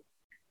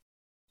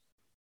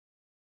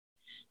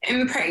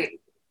prayed,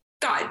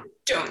 God,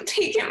 don't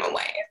take him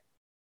away.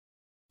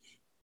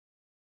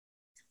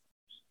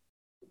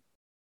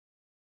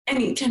 And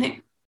he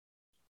didn't.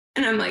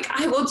 And I'm like,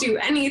 I will do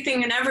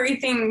anything and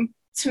everything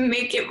to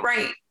make it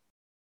right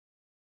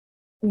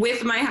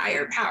with my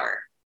higher power.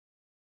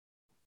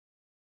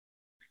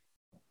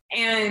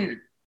 And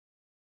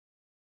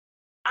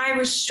I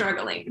was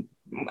struggling.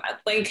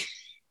 Like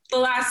the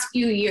last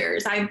few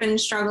years, I've been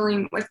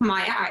struggling with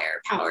my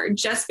higher power,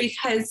 just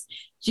because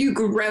you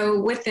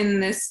grow within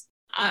this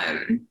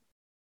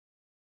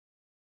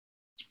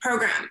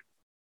program.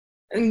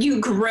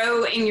 You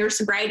grow in your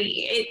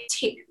sobriety.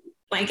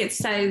 Like it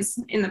says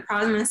in the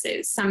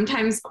promises,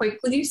 sometimes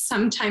quickly,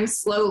 sometimes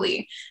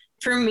slowly.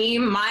 For me,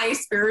 my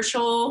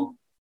spiritual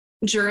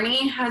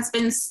journey has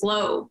been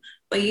slow,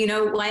 but you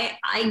know what?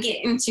 I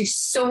get into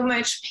so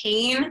much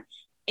pain,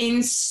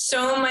 in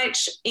so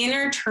much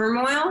inner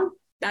turmoil.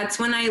 That's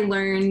when I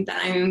learned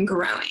that I'm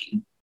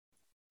growing,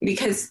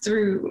 because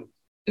through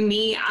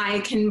me, I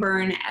can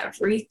burn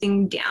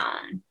everything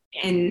down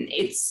and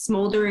it's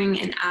smoldering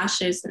in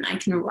ashes, and I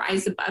can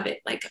rise above it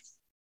like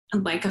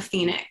a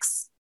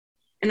phoenix.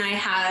 And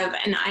I've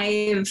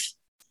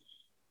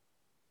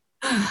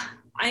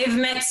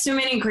met so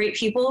many great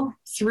people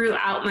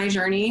throughout my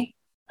journey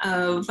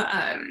of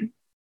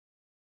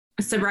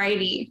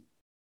sobriety.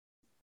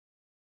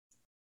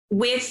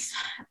 With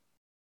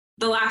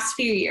the last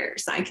few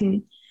years,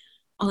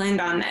 I'll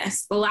end on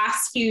this. The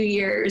last few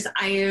years,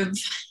 I have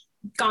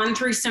gone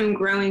through some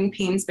growing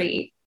pains, but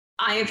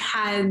I've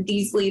had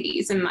these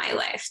ladies in my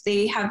life.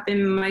 They have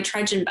been my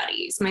trudging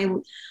buddies,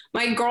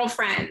 my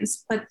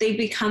girlfriends, but they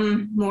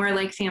become more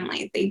like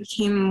family. They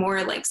became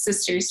more like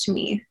sisters to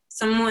me,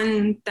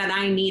 someone that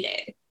I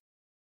needed,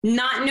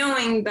 not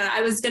knowing that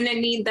I was going to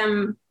need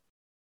them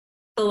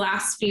the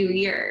last few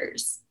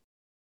years.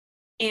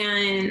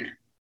 And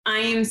I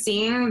am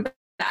seeing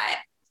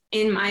that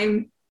in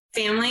my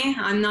family,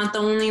 I'm not the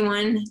only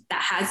one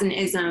that has an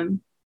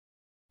ism.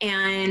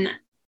 And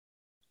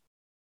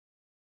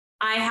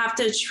I have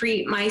to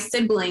treat my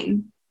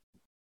sibling,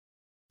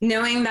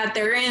 knowing that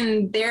they're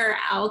in their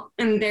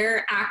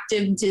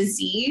active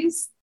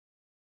disease,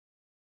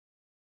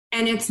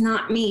 and it's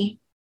not me.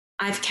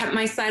 I've kept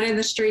my side of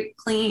the street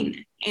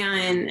clean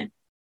and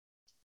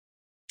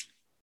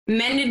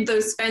mended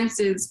those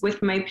fences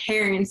with my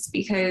parents,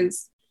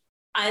 because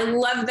I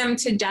love them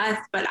to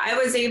death, but I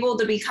was able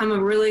to become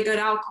a really good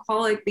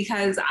alcoholic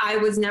because I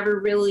was never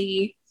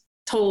really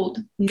told,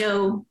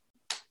 no,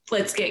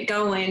 let's get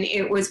going.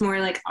 It was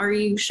more like, are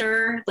you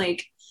sure?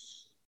 Like,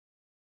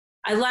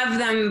 I love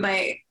them,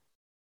 but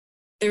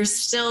there's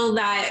still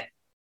that,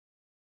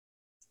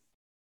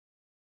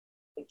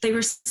 they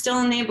were still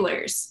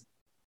enablers.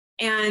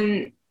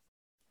 And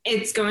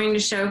it's going to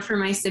show for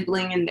my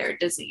sibling and their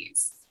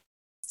disease.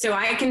 So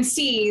I can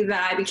see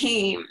that I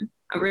became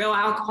a real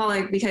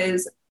alcoholic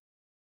because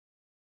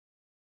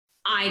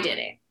I did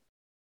it.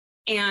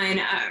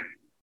 And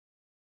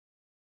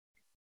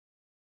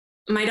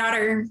my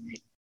daughter,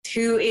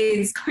 who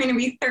is going to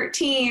be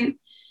 13,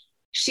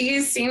 she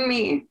has seen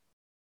me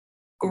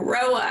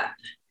grow up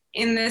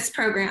in this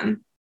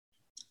program.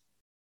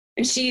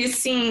 And she has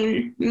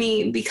seen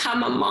me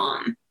become a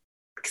mom,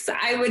 because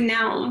I would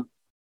now,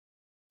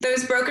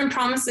 those broken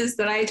promises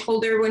that I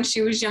told her when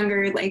she was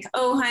younger, like,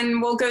 oh, hun,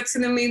 we'll go to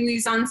the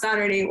movies on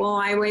Saturday. Well,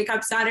 I wake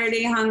up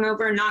Saturday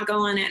hungover, not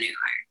going anywhere.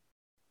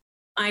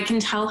 I can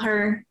tell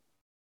her,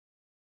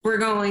 we're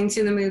going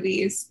to the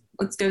movies.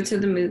 Let's go to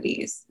the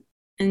movies.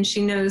 And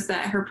she knows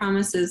that her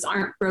promises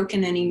aren't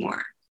broken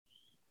anymore.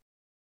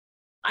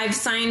 I've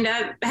signed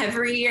up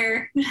every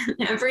year,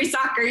 every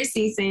soccer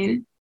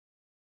season,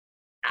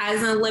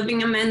 as a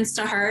living amends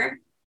to her.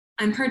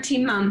 I'm her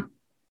team mom.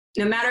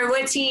 No matter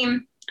what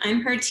team,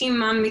 I'm her team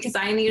mom, because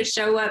I need to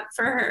show up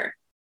for her.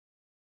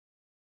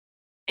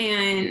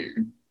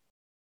 And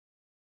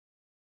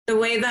the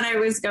way that I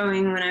was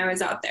going when I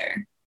was out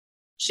there,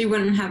 she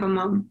wouldn't have a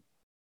mom.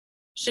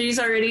 She's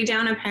already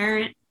down a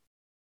parent.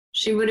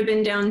 She would have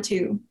been down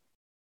too.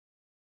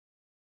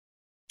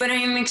 But I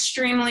am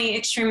extremely,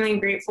 extremely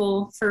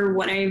grateful for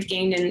what I've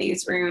gained in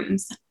these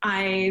rooms.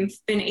 I've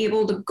been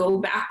able to go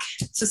back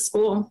to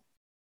school.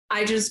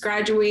 I just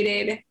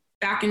graduated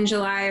back in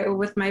July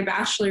with my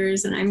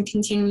bachelor's, and I'm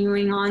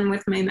continuing on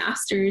with my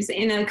master's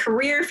in a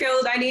career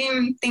field I didn't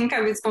even think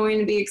I was going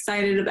to be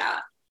excited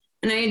about.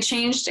 And I had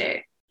changed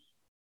it.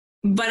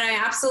 But I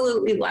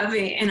absolutely love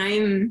it. And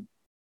I'm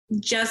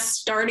just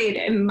started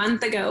a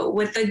month ago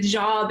with a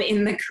job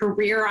in the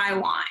career I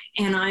want.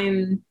 And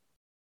I'm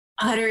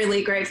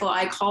utterly grateful.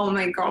 I call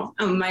my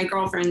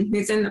girlfriend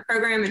who's in the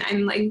program, and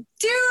I'm like,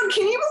 dude,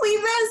 can you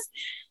believe this?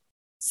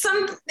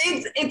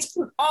 It's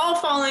all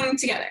falling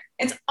together.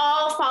 It's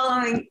all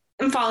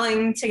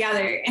falling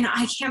together. And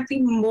I can't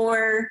be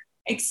more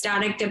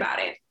ecstatic about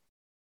it.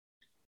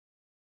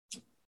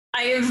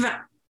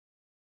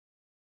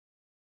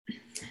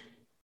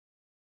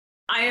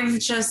 I've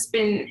just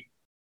been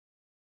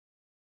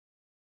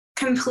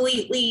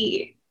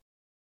completely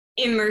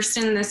immersed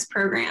in this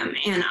program,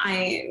 and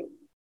I'm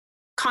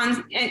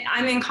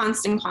in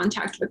constant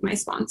contact with my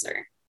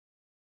sponsor.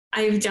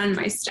 I've done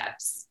my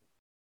steps.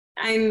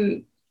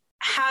 I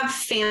have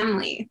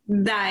family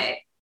that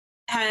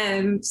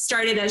have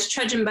started as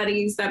trudging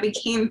buddies that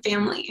became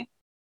family,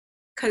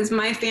 because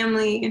my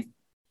family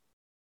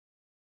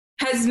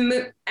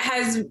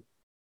has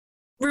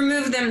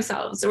removed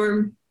themselves,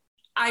 or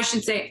I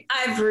should say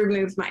I've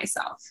removed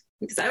myself,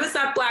 because I was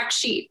that black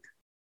sheep.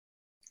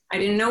 I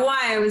didn't know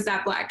why I was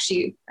that black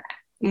sheep.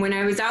 When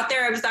I was out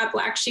there, I was that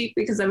black sheep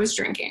because I was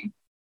drinking.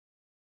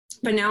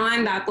 But now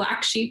I'm that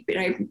black sheep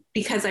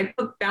because I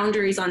put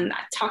boundaries on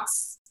that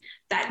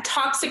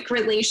toxic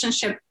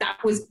relationship that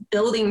was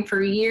building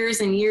for years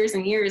and years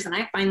and years. And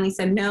I finally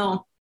said,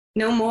 no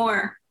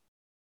more.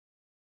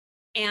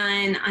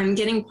 And I'm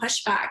getting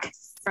pushback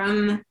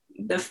from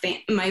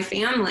my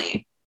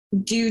family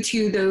due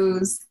to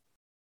those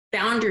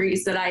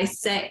boundaries that I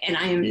set, and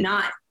I am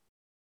not,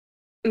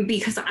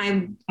 because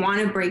I want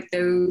to break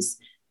those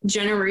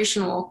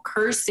generational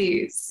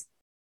curses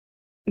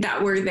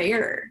that were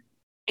there.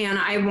 And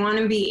I want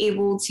to be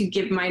able to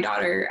give my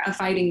daughter a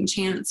fighting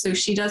chance so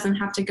she doesn't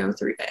have to go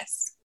through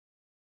this.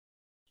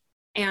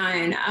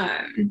 And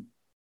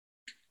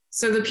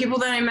so the people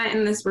that I met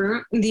in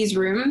these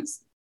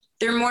rooms,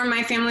 they're more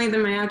my family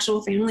than my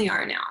actual family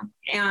are now.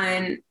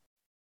 And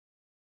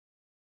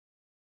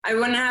I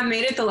wouldn't have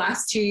made it the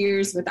last 2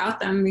 years without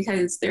them,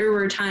 because there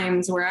were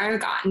times where I've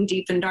gotten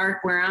deep and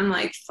dark where I'm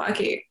like, fuck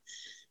it.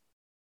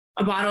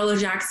 A bottle of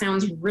Jack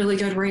sounds really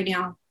good right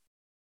now.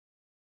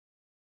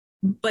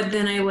 But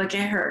then I look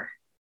at her.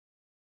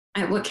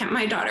 I look at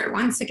my daughter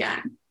once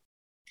again,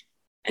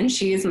 and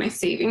she is my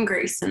saving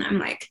grace. And I'm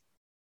like,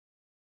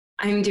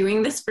 I'm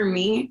doing this for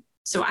me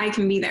so I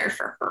can be there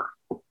for her.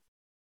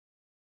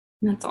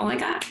 And that's all I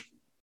got.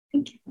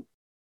 Thank you.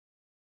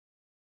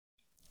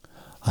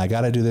 I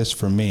got to do this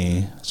for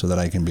me so that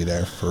I can be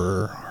there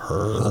for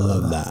her. I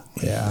love that.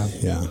 Yeah.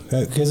 Yeah.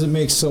 Because it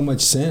makes so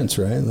much sense,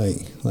 right?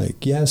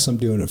 Like, yes, I'm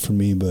doing it for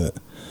me, but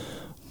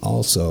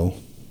also.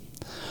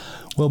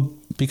 Well,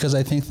 because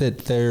I think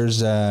that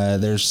there's a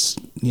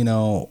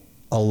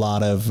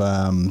lot of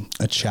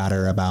a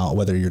chatter about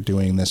whether you're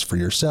doing this for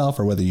yourself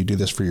or whether you do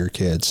this for your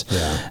kids.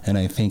 Yeah. And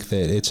I think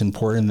that it's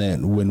important that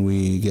when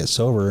we get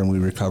sober and we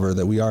recover,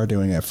 that we are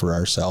doing it for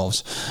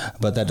ourselves.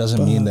 But that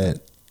doesn't mean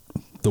that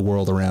the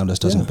world around us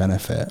doesn't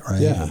benefit, right?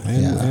 Yeah,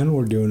 and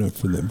we're doing it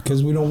for them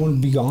because we don't want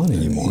to be gone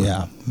anymore.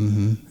 Yeah.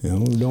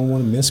 Mm-hmm. We don't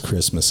want to miss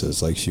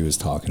Christmases like she was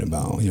talking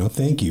about.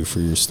 Thank you for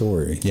your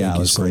story. Yeah, thank it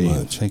was you so great.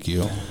 much. Thank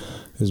you.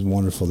 It was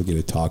wonderful to get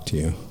to talk to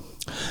you.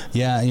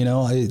 Yeah,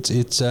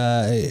 it's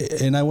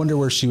and I wonder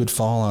where she would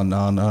fall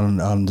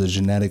on the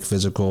genetic,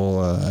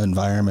 physical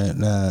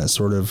environment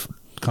sort of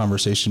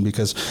conversation,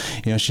 because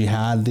she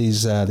had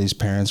these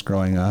parents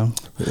growing up,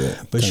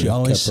 but she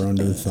always kept her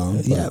under the thumb.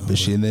 But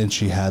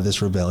she had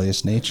this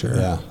rebellious nature.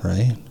 Yeah.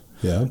 Right.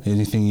 Yeah.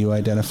 Anything you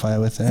identify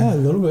with there? Yeah, a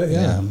little bit.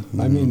 Yeah.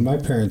 Mm-hmm. I mean, my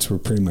parents were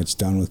pretty much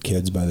done with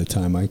kids by the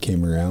time I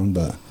came around,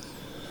 but.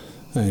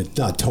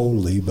 Not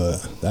totally,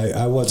 but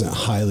I wasn't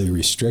highly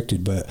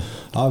restricted, but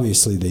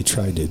obviously they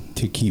tried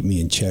to keep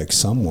me in check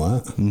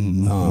somewhat.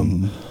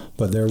 Mm-hmm.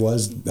 But there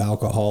was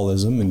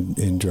alcoholism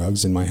and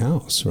drugs in my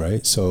house,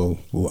 right? So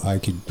I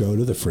could go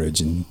to the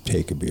fridge and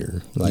take a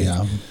beer,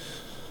 that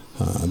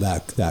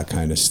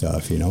kind of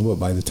stuff, But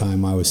by the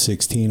time I was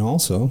 16,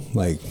 also,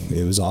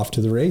 it was off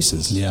to the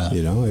races. Yeah,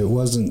 it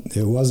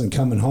wasn't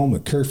coming home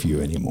at curfew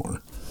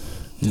anymore,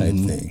 type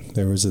thing.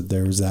 There was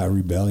that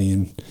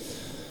rebellion.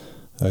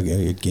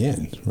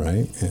 Again,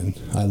 right? And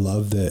I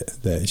love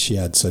that she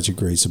had such a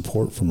great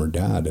support from her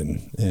dad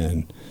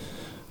and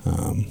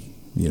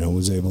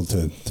was able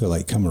to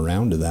come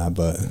around to that,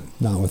 but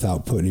not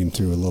without putting him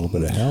through a little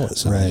bit of hell, it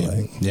sounds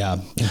like. Yeah.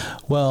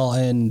 Well,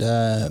 and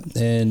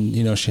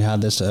she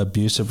had this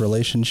abusive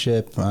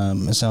relationship.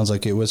 It sounds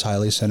like it was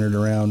highly centered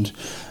around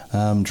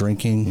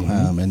drinking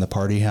in the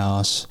party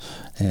house.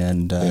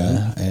 And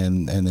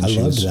then I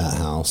loved that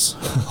house.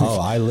 Oh,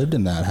 I lived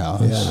in that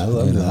house. Yeah, I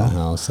loved that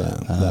house,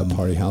 that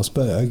party house.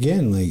 But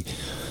again, I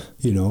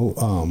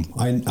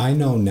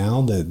know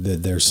now that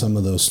there's some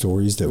of those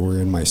stories that were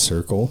in my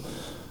circle.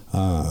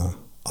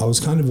 I was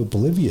kind of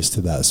oblivious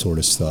to that sort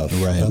of stuff,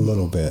 right? A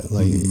little bit,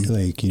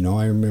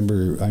 I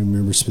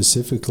remember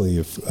specifically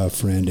a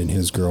friend and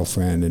his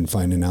girlfriend, and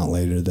finding out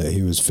later that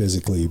he was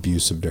physically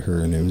abusive to her,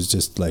 and it was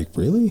just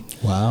really,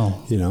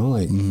 wow,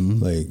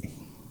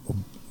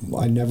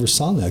 I never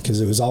saw that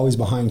because it was always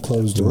behind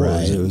closed doors.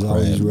 Right, it was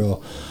always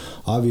real.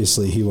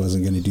 Obviously, he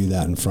wasn't going to do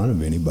that in front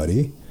of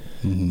anybody.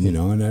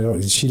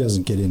 And she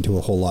doesn't get into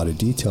a whole lot of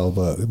detail,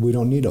 but we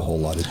don't need a whole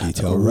lot of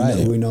detail.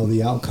 Right. We know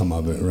the outcome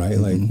of it, right?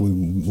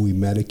 We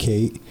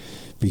medicate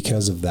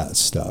because of that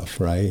stuff,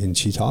 right? And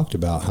she talked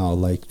about how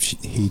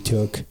he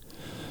took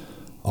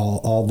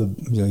all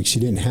the, she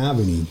didn't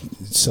have any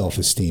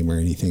self-esteem or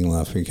anything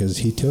left because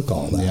he took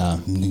all that. Yeah.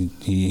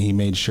 He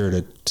made sure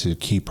to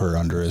keep her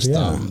under his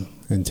thumb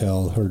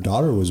until her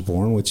daughter was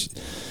born, which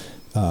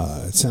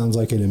sounds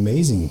like an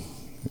amazing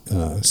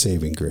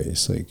saving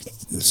grace.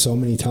 So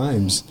many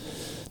times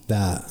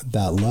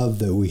that love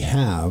that we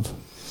have,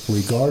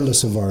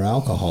 regardless of our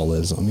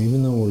alcoholism,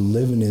 even though we're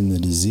living in the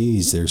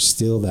disease, there's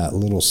still that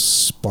little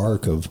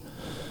spark of,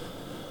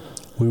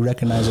 we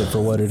recognize it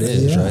for what it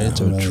is, right?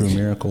 It's a true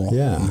miracle.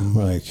 Yeah.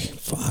 Like,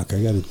 fuck,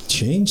 I got to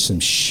change some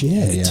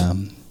shit. Yeah.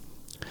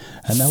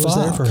 And that was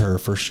there for her,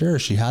 for sure.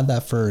 She had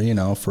that for,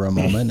 for a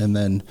moment. And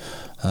then,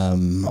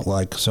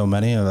 like so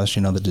many of us,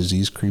 the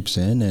disease creeps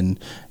in,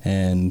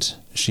 and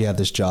she had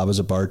this job as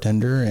a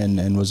bartender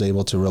and was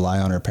able to rely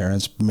on her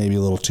parents maybe a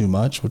little too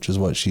much, which is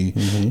what she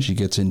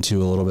gets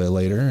into a little bit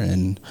later.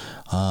 And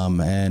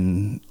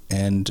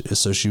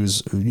so she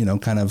was,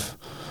 kind of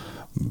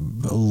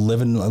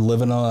living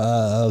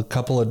a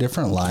couple of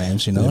different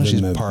lives, she's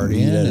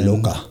partying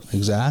loca.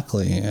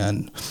 Exactly.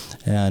 And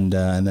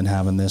then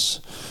having this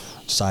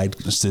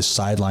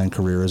sideline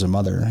career as a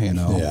mother,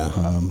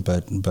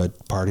 but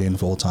partying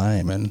full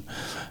time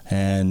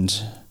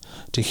and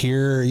to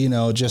hear,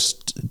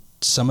 just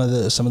some of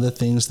the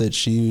things that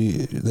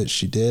she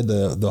did,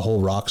 the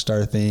whole rock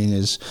star thing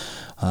is,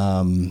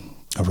 I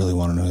really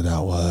want to know who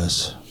that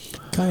was.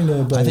 Kind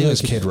of, I think it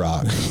was Kid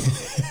Rock.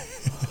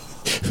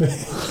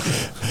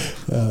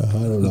 I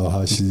don't know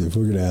if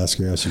we're going to ask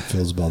her how she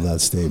feels about that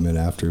statement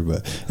after,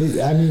 but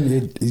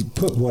it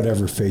put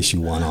whatever face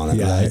you want on it.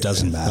 Yeah, right? It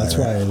doesn't matter.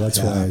 That's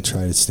why I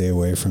try to stay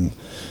away from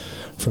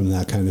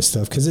that kind of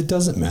stuff, because it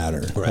doesn't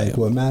matter. Right. Like,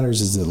 what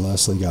matters is that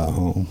Leslie got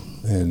home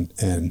and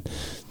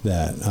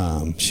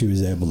that she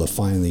was able to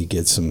finally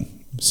get some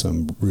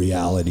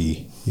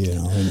reality,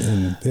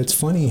 and it's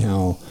funny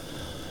how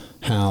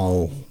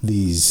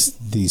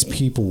these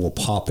people will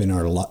pop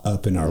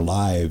up in our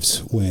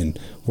lives when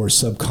we're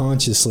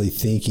subconsciously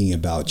thinking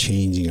about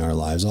changing our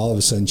lives. All of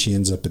a sudden, she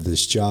ends up at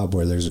this job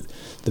where there's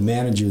the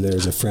manager there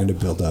is a friend of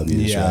Bill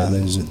W's. Yeah. Right?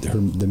 There's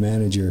the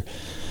manager,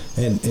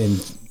 and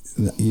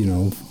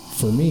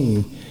for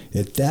me,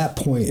 at that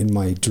point in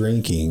my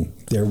drinking,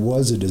 there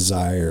was a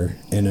desire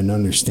and an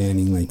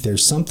understanding, like,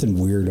 there's something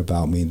weird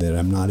about me that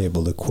I'm not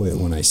able to quit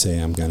when I say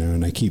I'm gonna,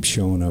 and I keep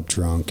showing up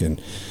drunk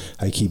and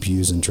I keep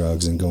using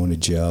drugs and going to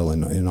jail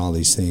and all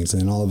these things.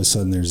 And all of a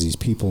sudden there's these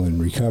people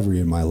in recovery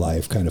in my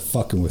life kind of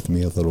fucking with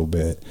me a little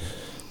bit.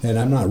 And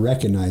I'm not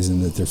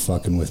recognizing that they're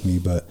fucking with me,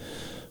 but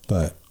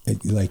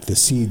like the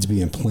seeds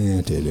being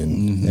planted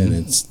and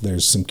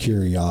there's some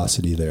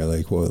curiosity there.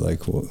 Like what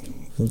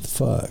the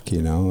fuck,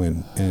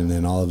 and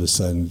then all of a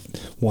sudden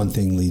one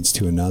thing leads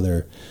to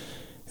another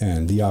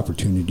and the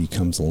opportunity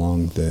comes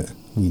along that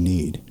we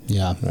need.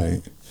 Yeah.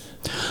 Right.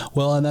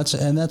 Well, and that's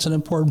an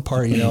important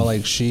part,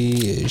 like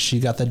she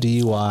got the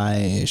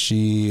DUI,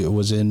 she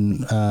was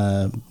in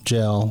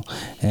jail,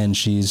 and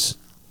she's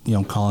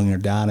calling her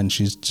dad, and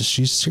she's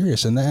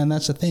serious, and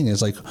that's the thing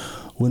is, like,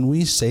 when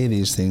we say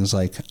these things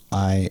like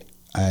I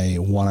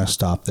want to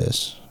stop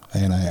this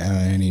and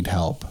I need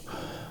help,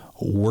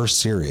 we're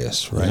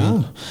serious, right?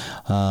 Yeah.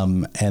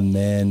 And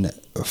then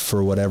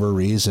for whatever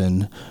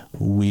reason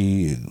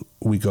we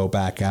go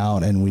back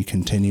out and we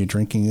continue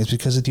drinking, is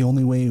because it's the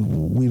only way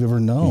we've ever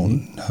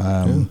known.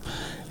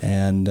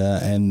 And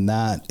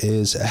that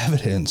is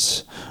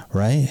evidence,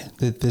 right?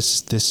 That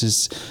this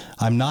is,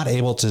 I'm not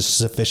able to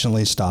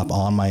sufficiently stop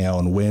on my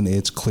own when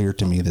it's clear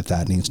to me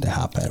that needs to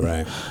happen.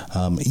 Right.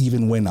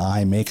 Even when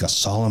I make a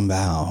solemn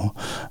vow,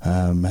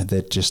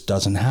 that just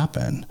doesn't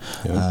happen.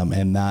 Yeah.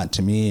 And that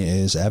to me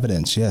is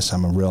evidence. Yes,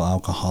 I'm a real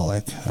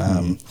alcoholic.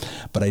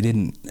 But I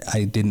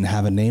didn't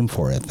have a name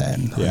for it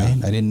then. Right? Yeah.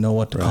 I didn't know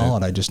what to call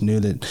it. I just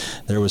knew that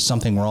there was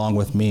something wrong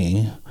with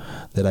me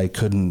that I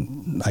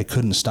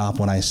couldn't stop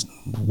when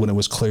it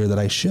was clear that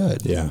I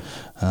should. Yeah.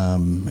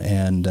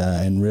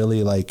 And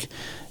really, like,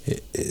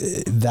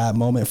 that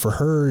moment for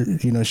her,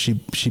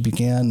 she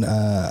began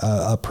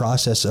a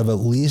process of at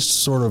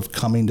least sort of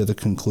coming to the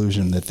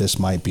conclusion that this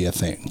might be a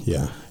thing.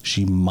 Yeah.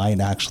 She might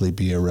actually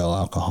be a real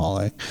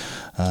alcoholic,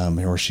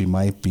 or she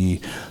might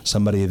be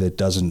somebody that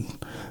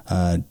doesn't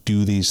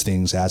do these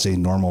things as a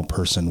normal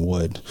person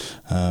would.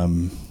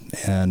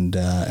 And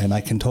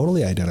I can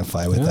totally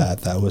identify with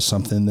that. That was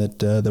something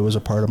that was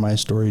a part of my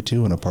story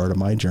too, and a part of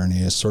my journey,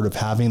 is sort of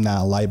having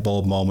that light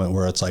bulb moment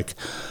where it's like,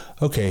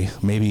 okay,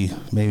 maybe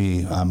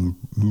I'm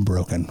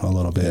broken a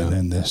little bit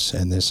in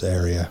this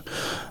area,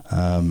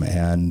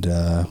 and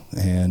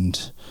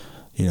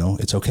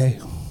it's okay.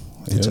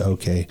 It's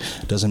okay.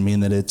 Doesn't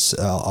mean that it's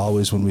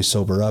always when we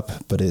sober up,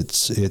 but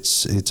it's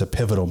a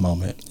pivotal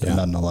moment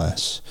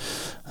nonetheless.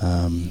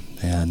 Her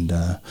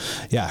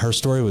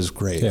story was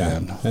great. Yeah.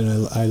 Man.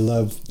 And I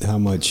love how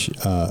much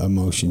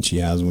emotion she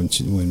has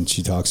when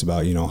she talks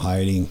about,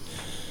 hiding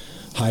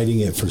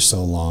it for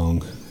so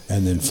long,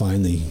 and then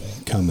finally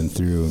coming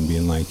through and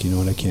being like,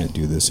 I can't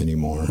do this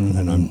anymore,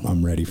 and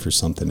I'm ready for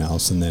something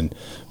else. And then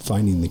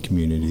finding the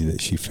community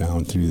that she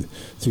found through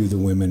the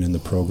women in the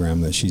program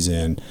that she's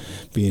in,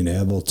 being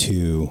able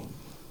to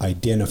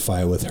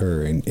identify with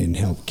her and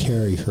help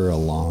carry her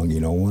along.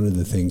 One of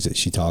the things that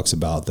she talks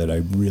about that I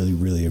really,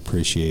 really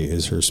appreciate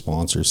is her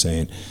sponsor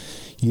saying,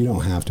 you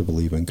don't have to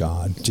believe in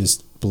God,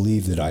 just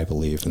believe that I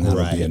believe, and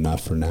that'll be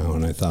enough for now.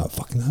 And I thought,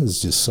 fucking, that was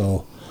just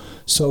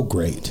so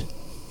great,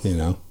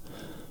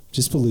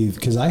 Just believe,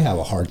 because I have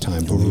a hard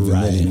time believing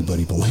that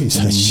anybody believes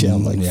that shit.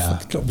 I'm like,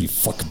 nobody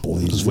fucking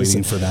believes. Just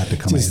waiting for that to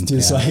come in.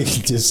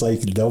 Just like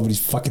nobody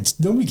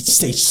can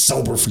stay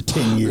sober for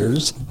 10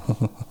 years.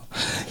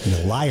 You're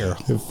a liar.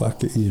 But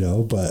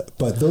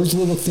those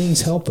little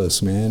things help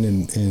us, man,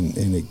 and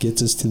it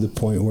gets us to the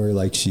point where,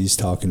 like she's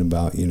talking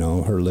about,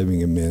 her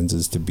living amends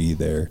is to be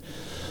there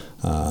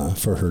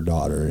for her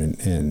daughter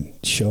and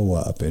show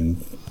up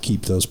and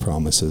keep those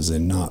promises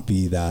and not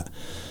be that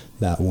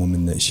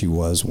woman that she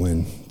was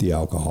when the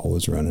alcohol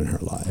was running her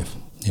life.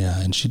 Yeah,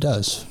 and she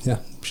does. Yeah,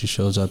 she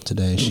shows up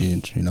today.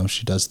 She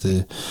she does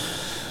the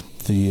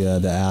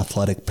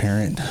athletic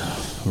parent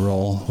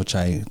role, which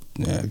I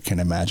can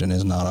imagine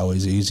is not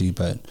always easy,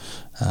 but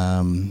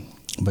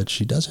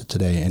she does it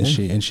today, and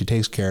she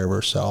takes care of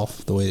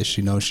herself the way that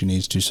she knows she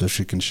needs to, so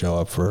she can show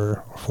up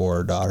for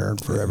her daughter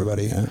and for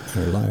everybody in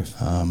her life.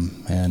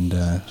 And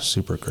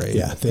super great.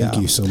 Yeah, thank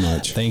you so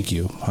much. Thank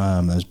you.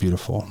 That was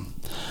beautiful.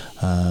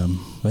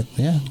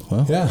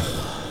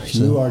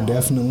 You are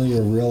definitely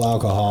a real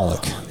alcoholic.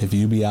 If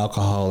you be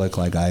alcoholic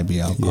like I be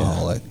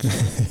alcoholic.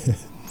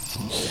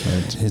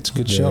 It's a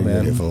good show,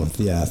 man. Beautiful.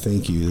 Yeah,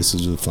 thank you. This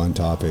is a fun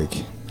topic.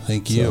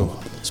 Thank you.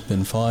 It's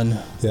been fun.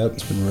 Yep.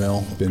 It's been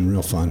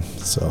real fun.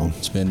 So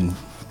it's been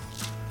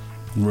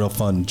real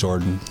fun,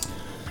 Jordan.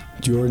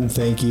 Jordan,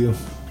 thank you.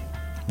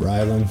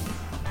 Rylan.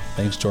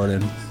 Thanks,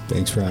 Jordan.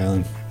 Thanks,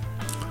 Rylan.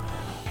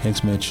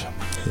 Thanks, Mitch.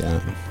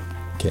 Yeah.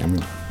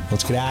 Cameron.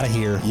 Let's get out of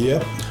here.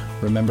 Yep.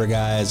 Remember,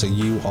 guys, that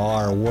you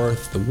are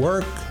worth the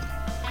work.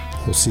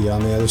 We'll see you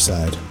on the other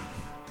side.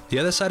 The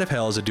Other Side of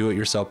Hell is a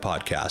do-it-yourself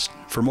podcast.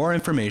 For more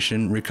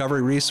information,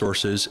 recovery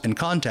resources, and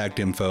contact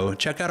info,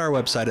 check out our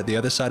website at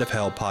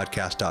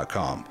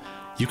theothersideofhellpodcast.com.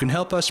 You can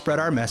help us spread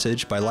our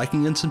message by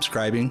liking and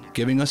subscribing,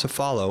 giving us a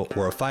follow,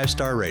 or a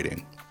 5-star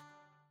rating.